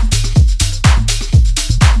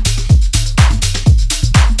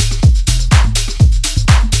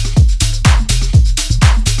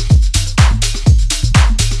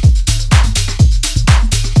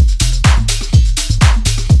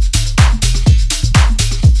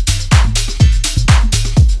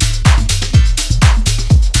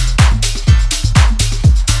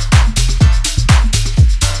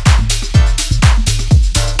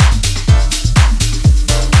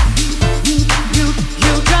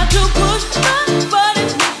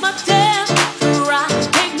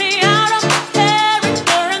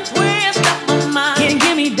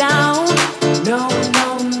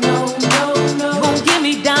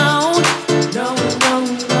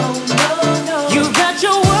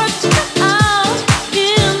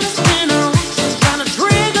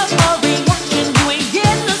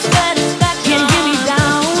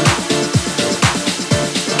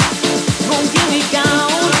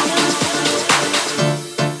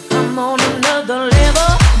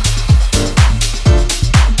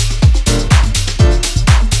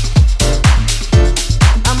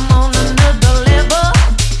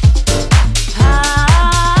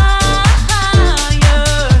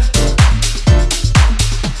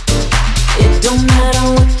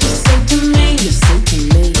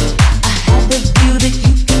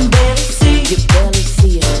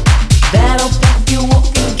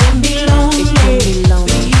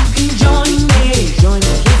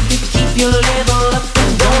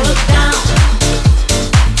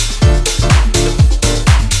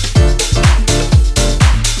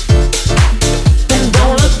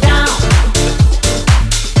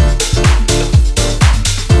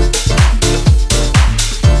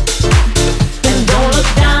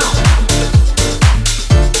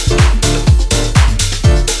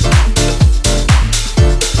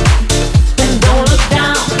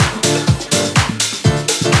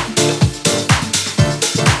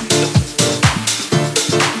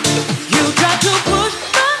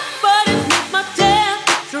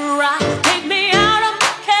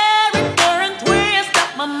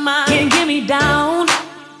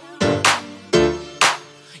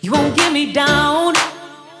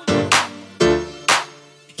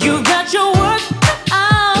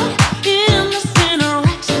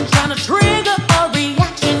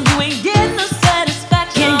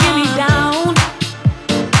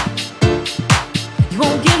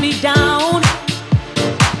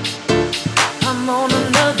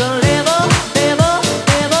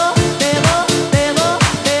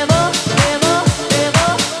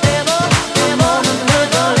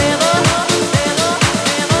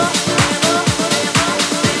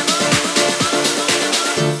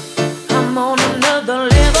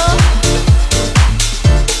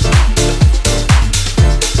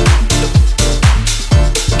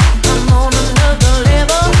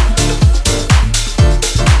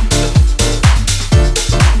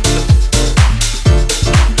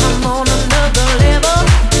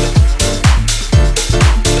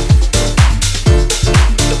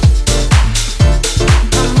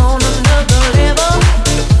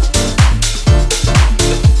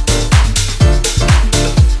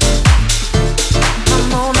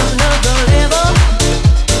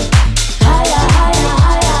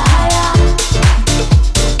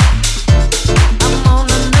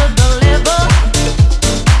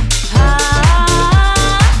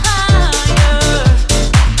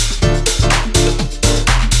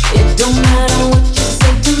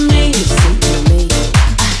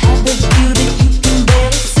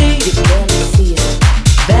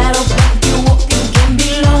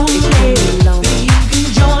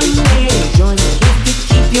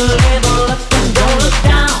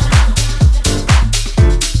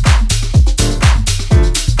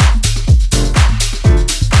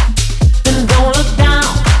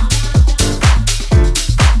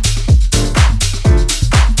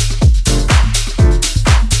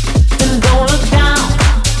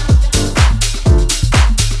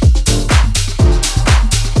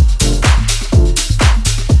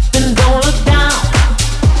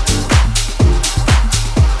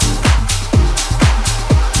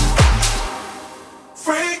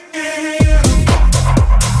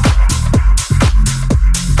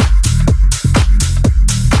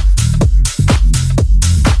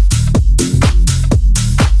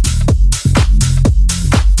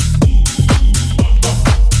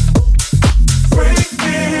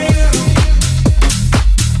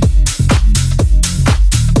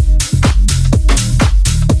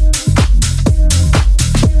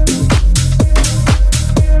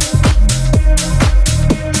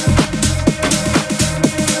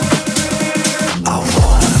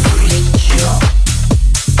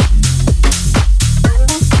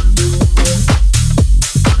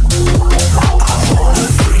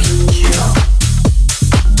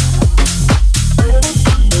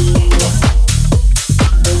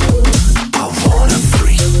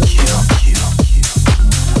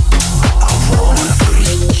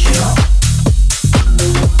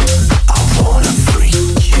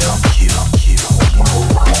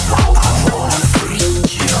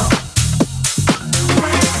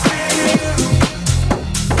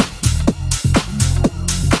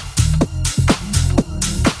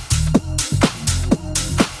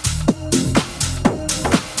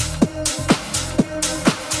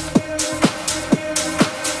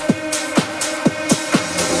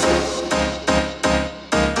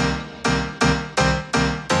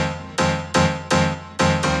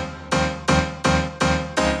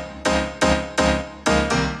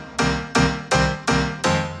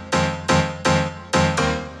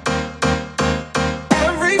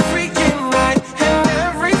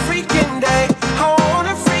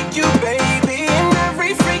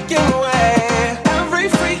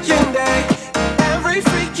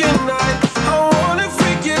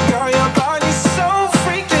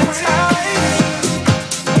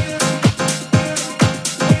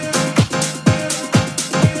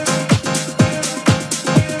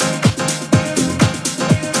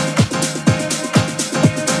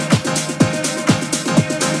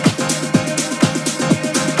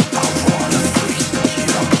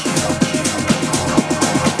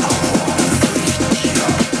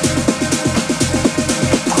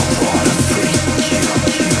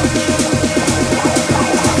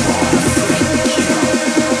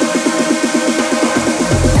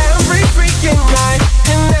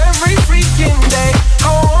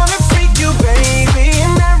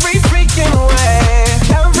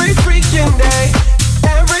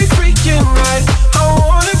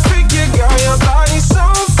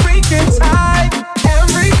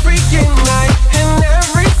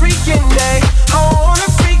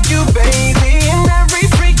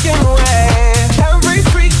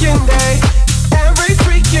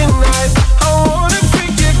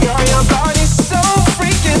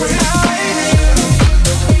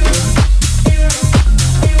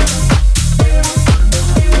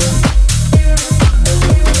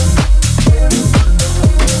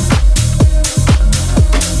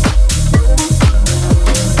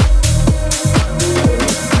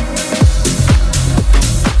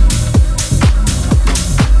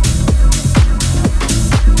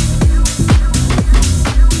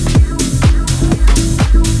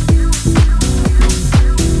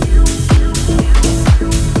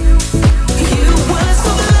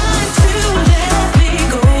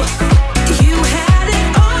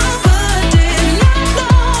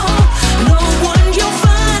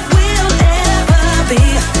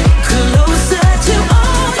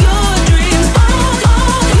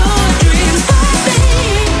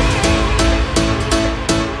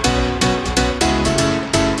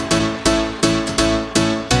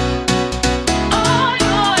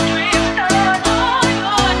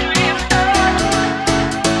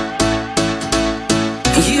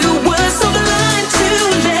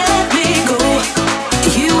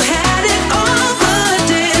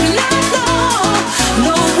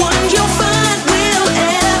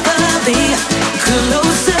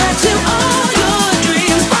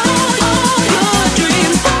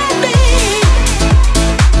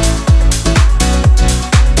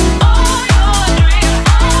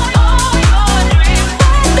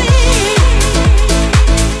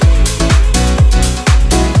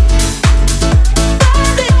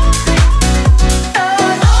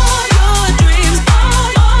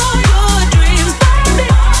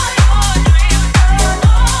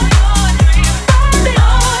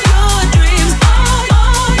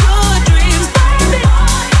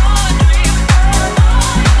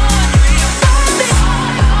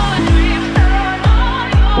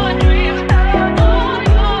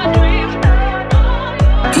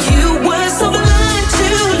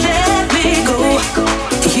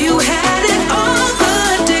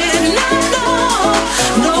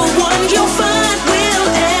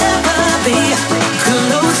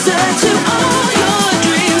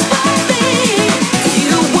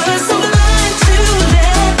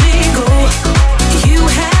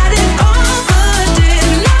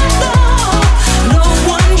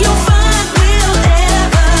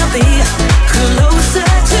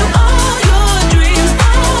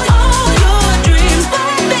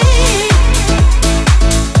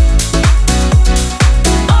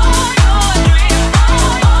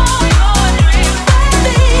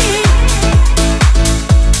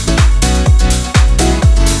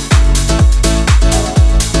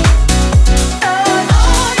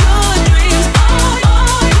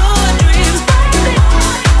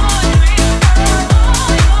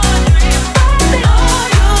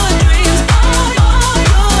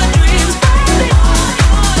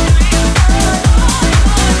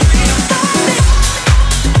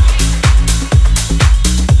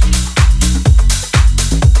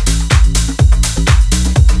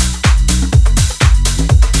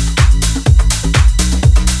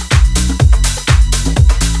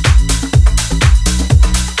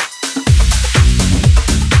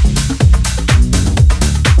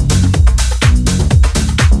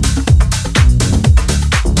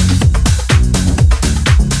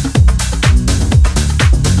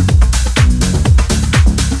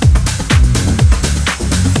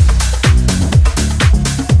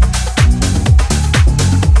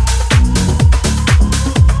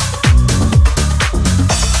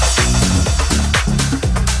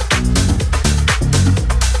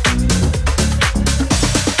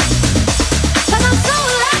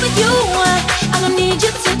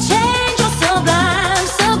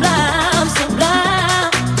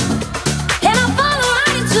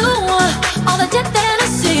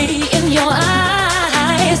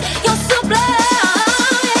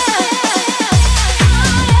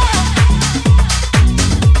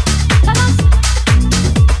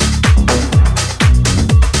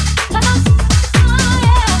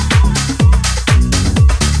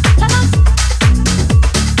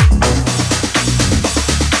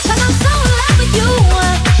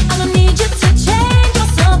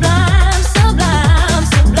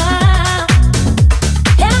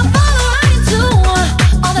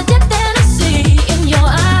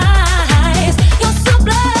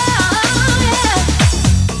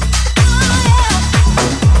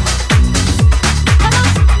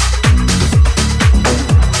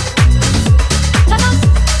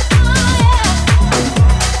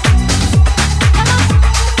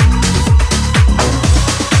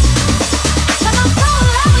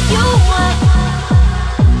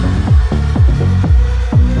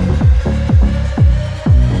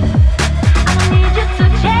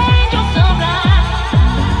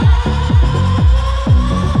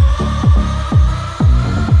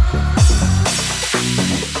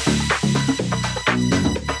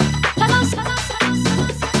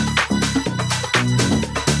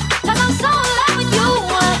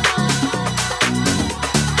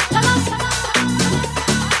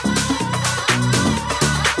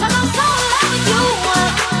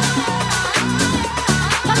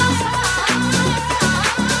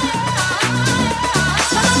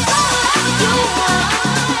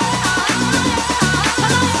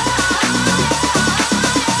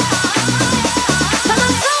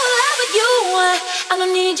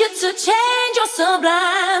 need you to change your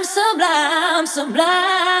sublime, sublime,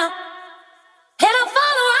 sublime. And I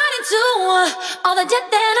fall right into all the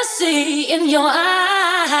depth that I see in your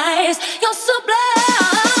eyes. You're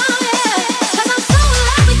sublime, yeah. 'Cause I'm so in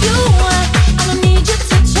love with you. I don't need you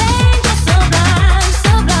to change your sublime,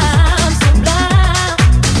 sublime, sublime.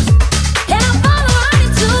 And I fall right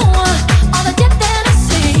into all the depth that I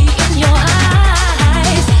see in your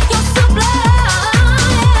eyes. You're sublime,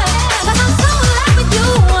 yeah. 'Cause I'm so in love with you.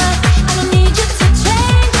 I don't need you to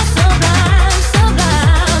change your sublime,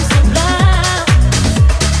 sublime, sublime.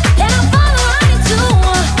 And I fall right into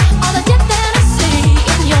all the depth that I see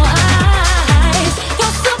in your eyes.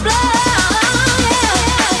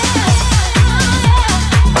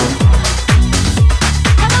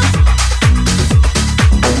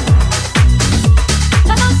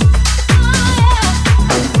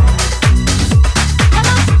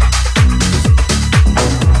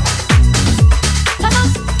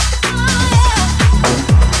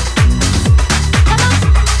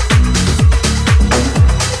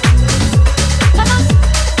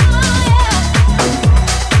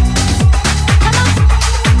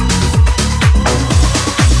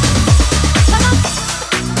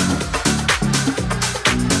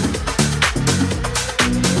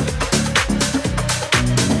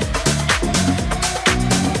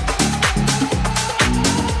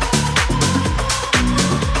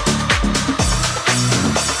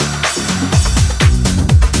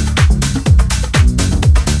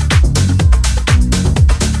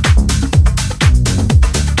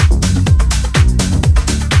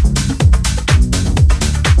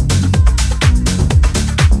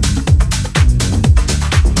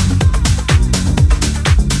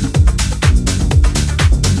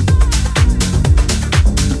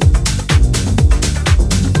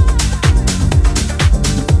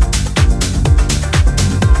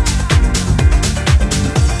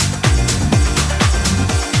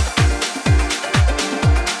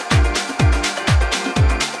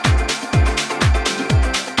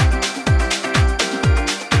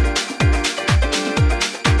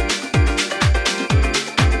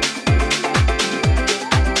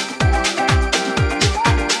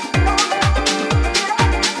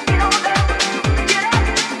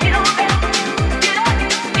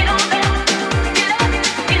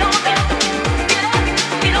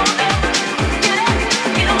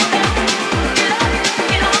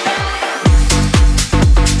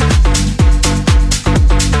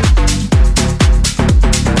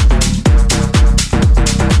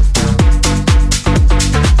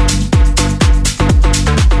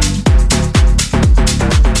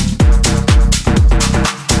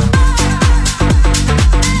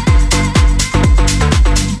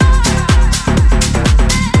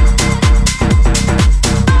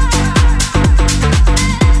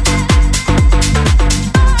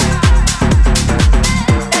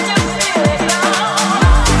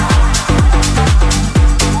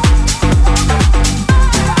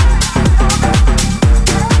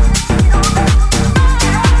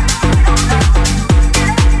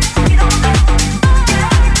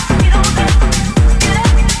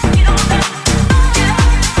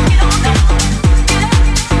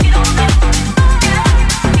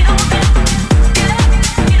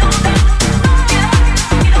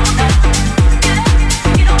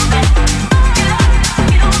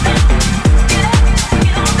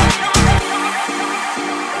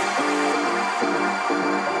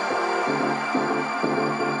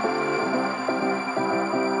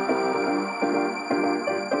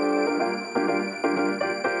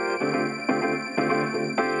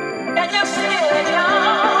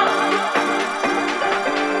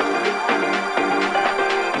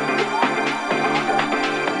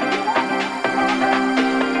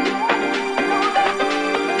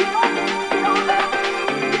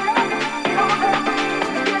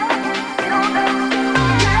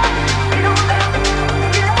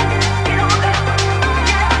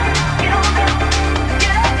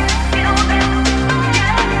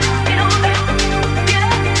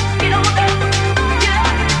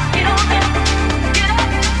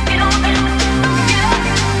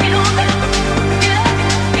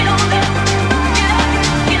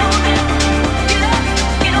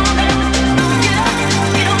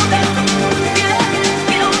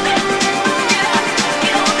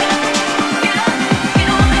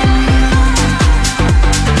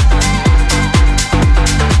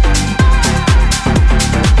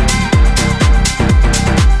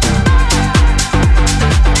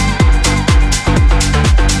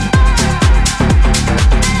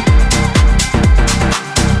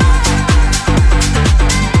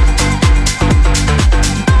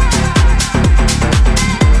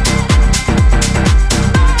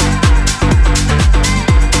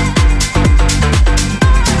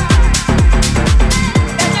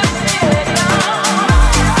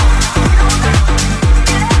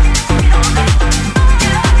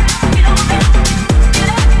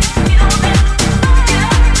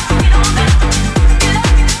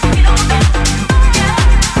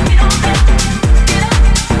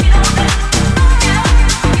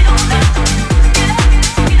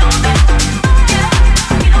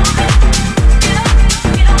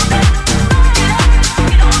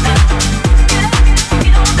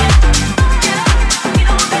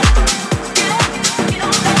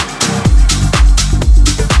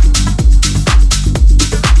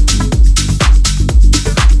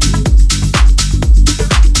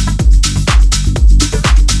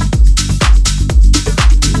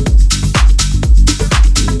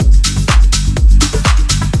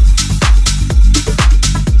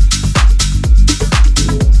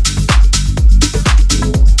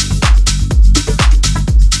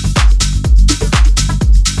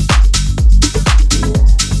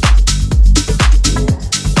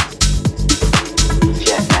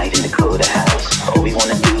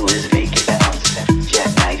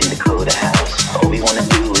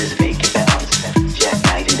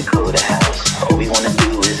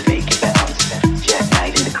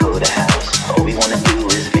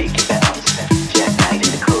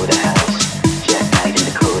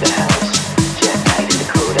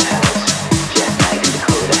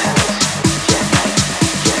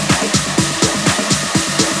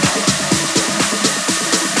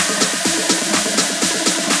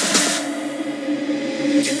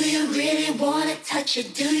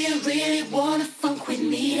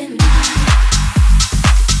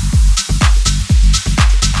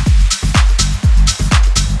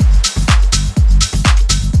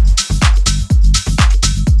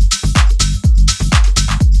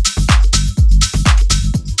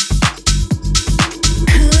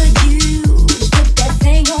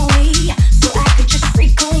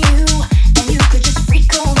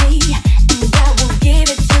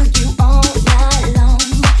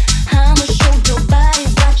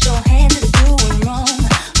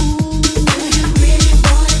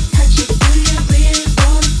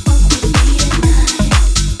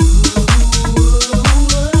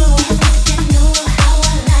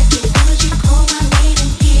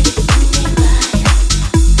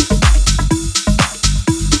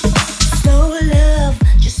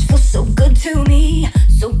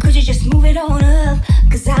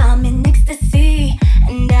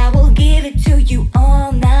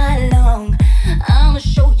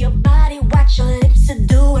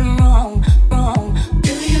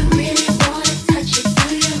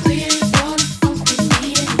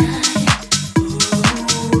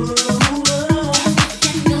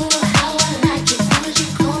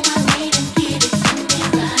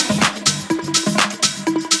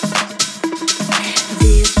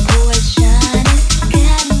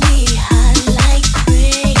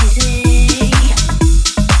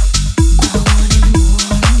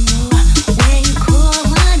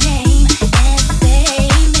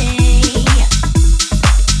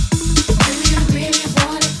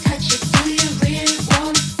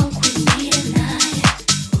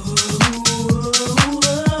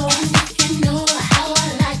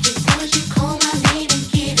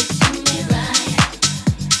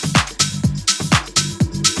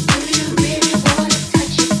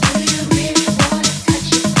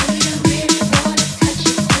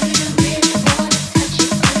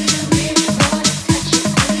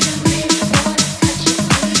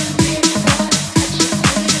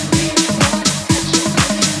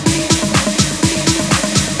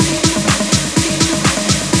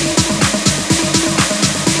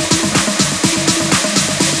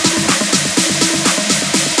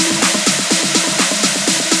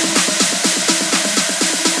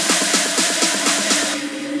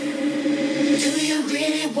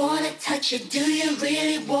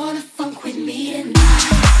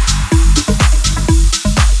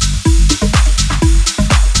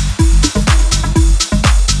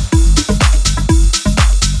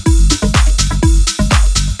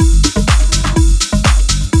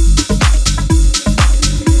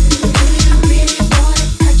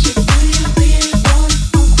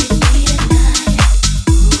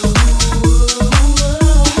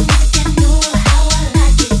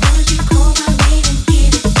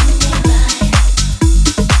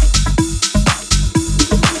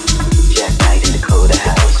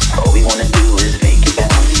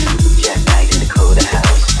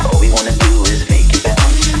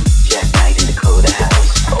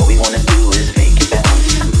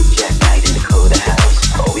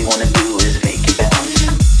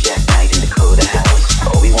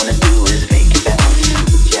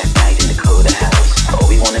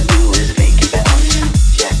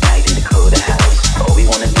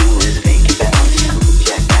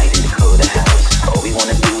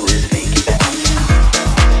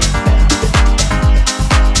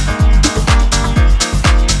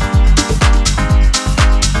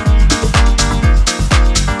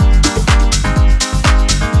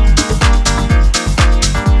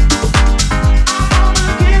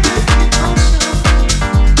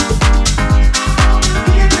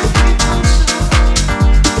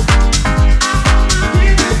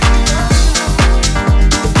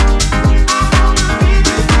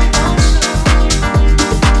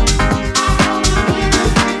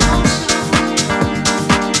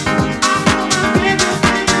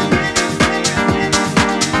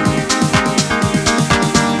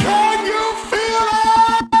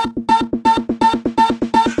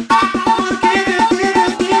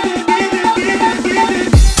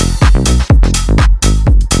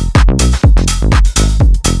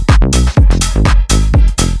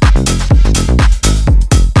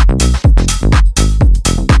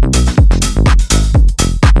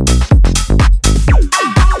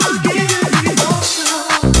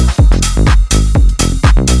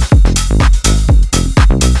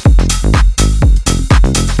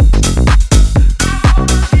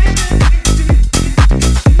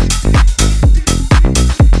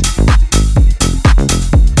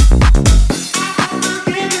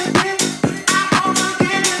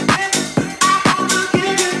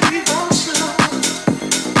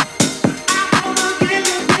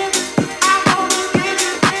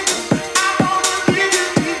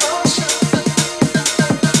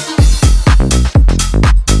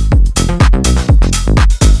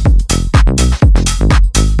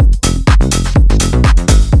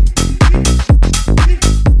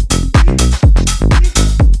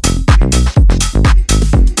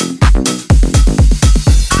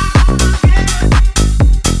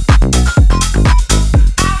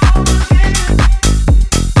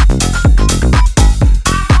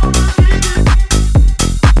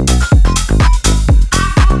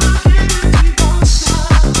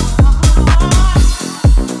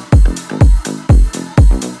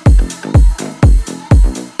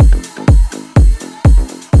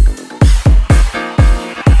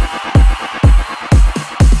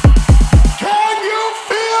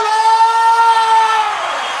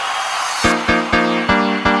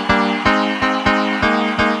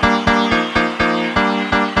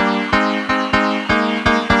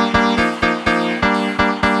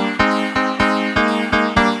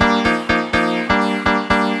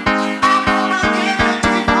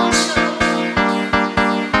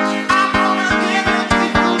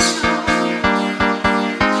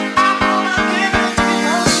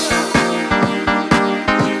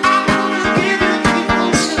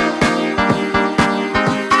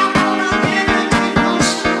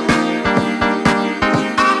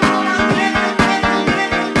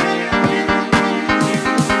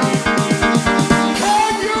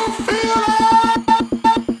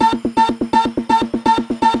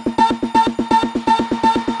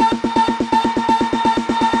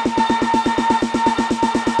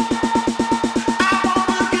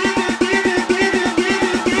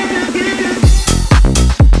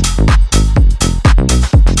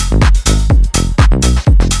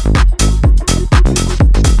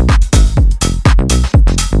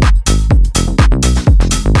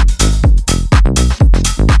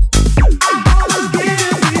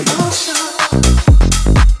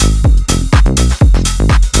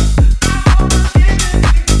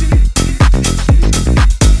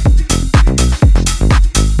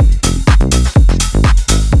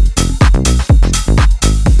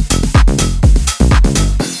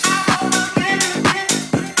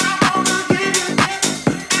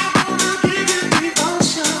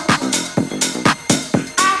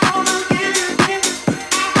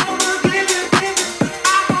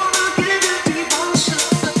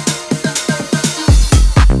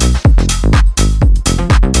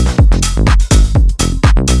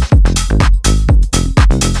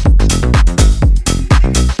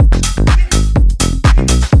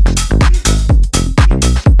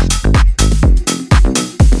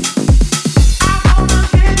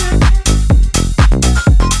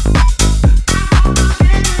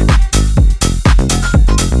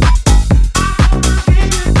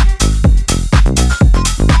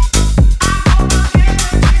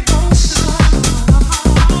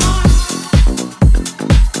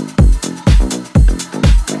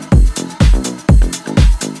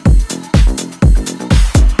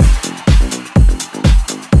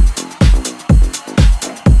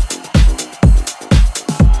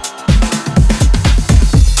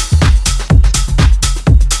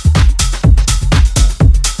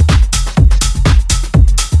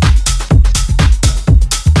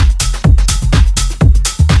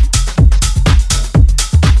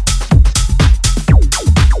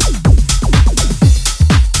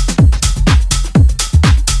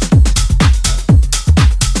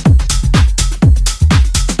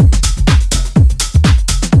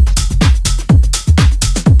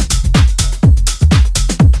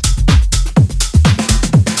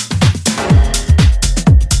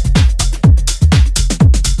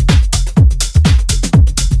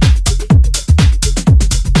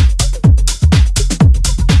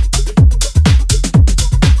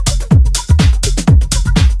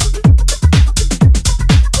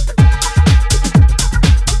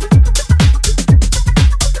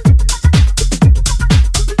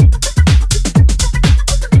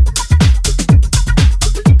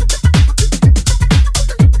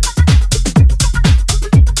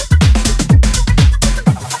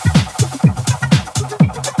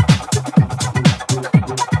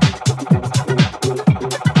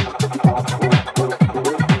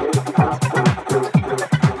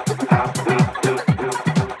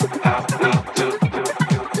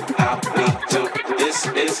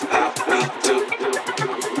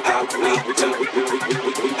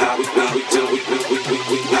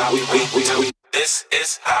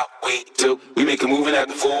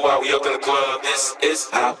 club. This is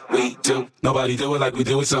how we do. Nobody do it like we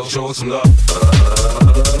do it, so show us some love.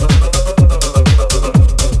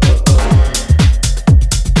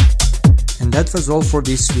 And that was all for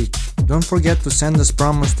this week. Don't forget to send us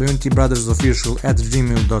promos to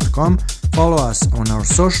unitybrothersoficial@gmail.com, follow us on our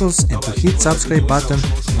socials, and to hit subscribe button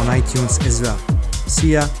on iTunes as well.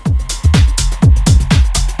 See ya!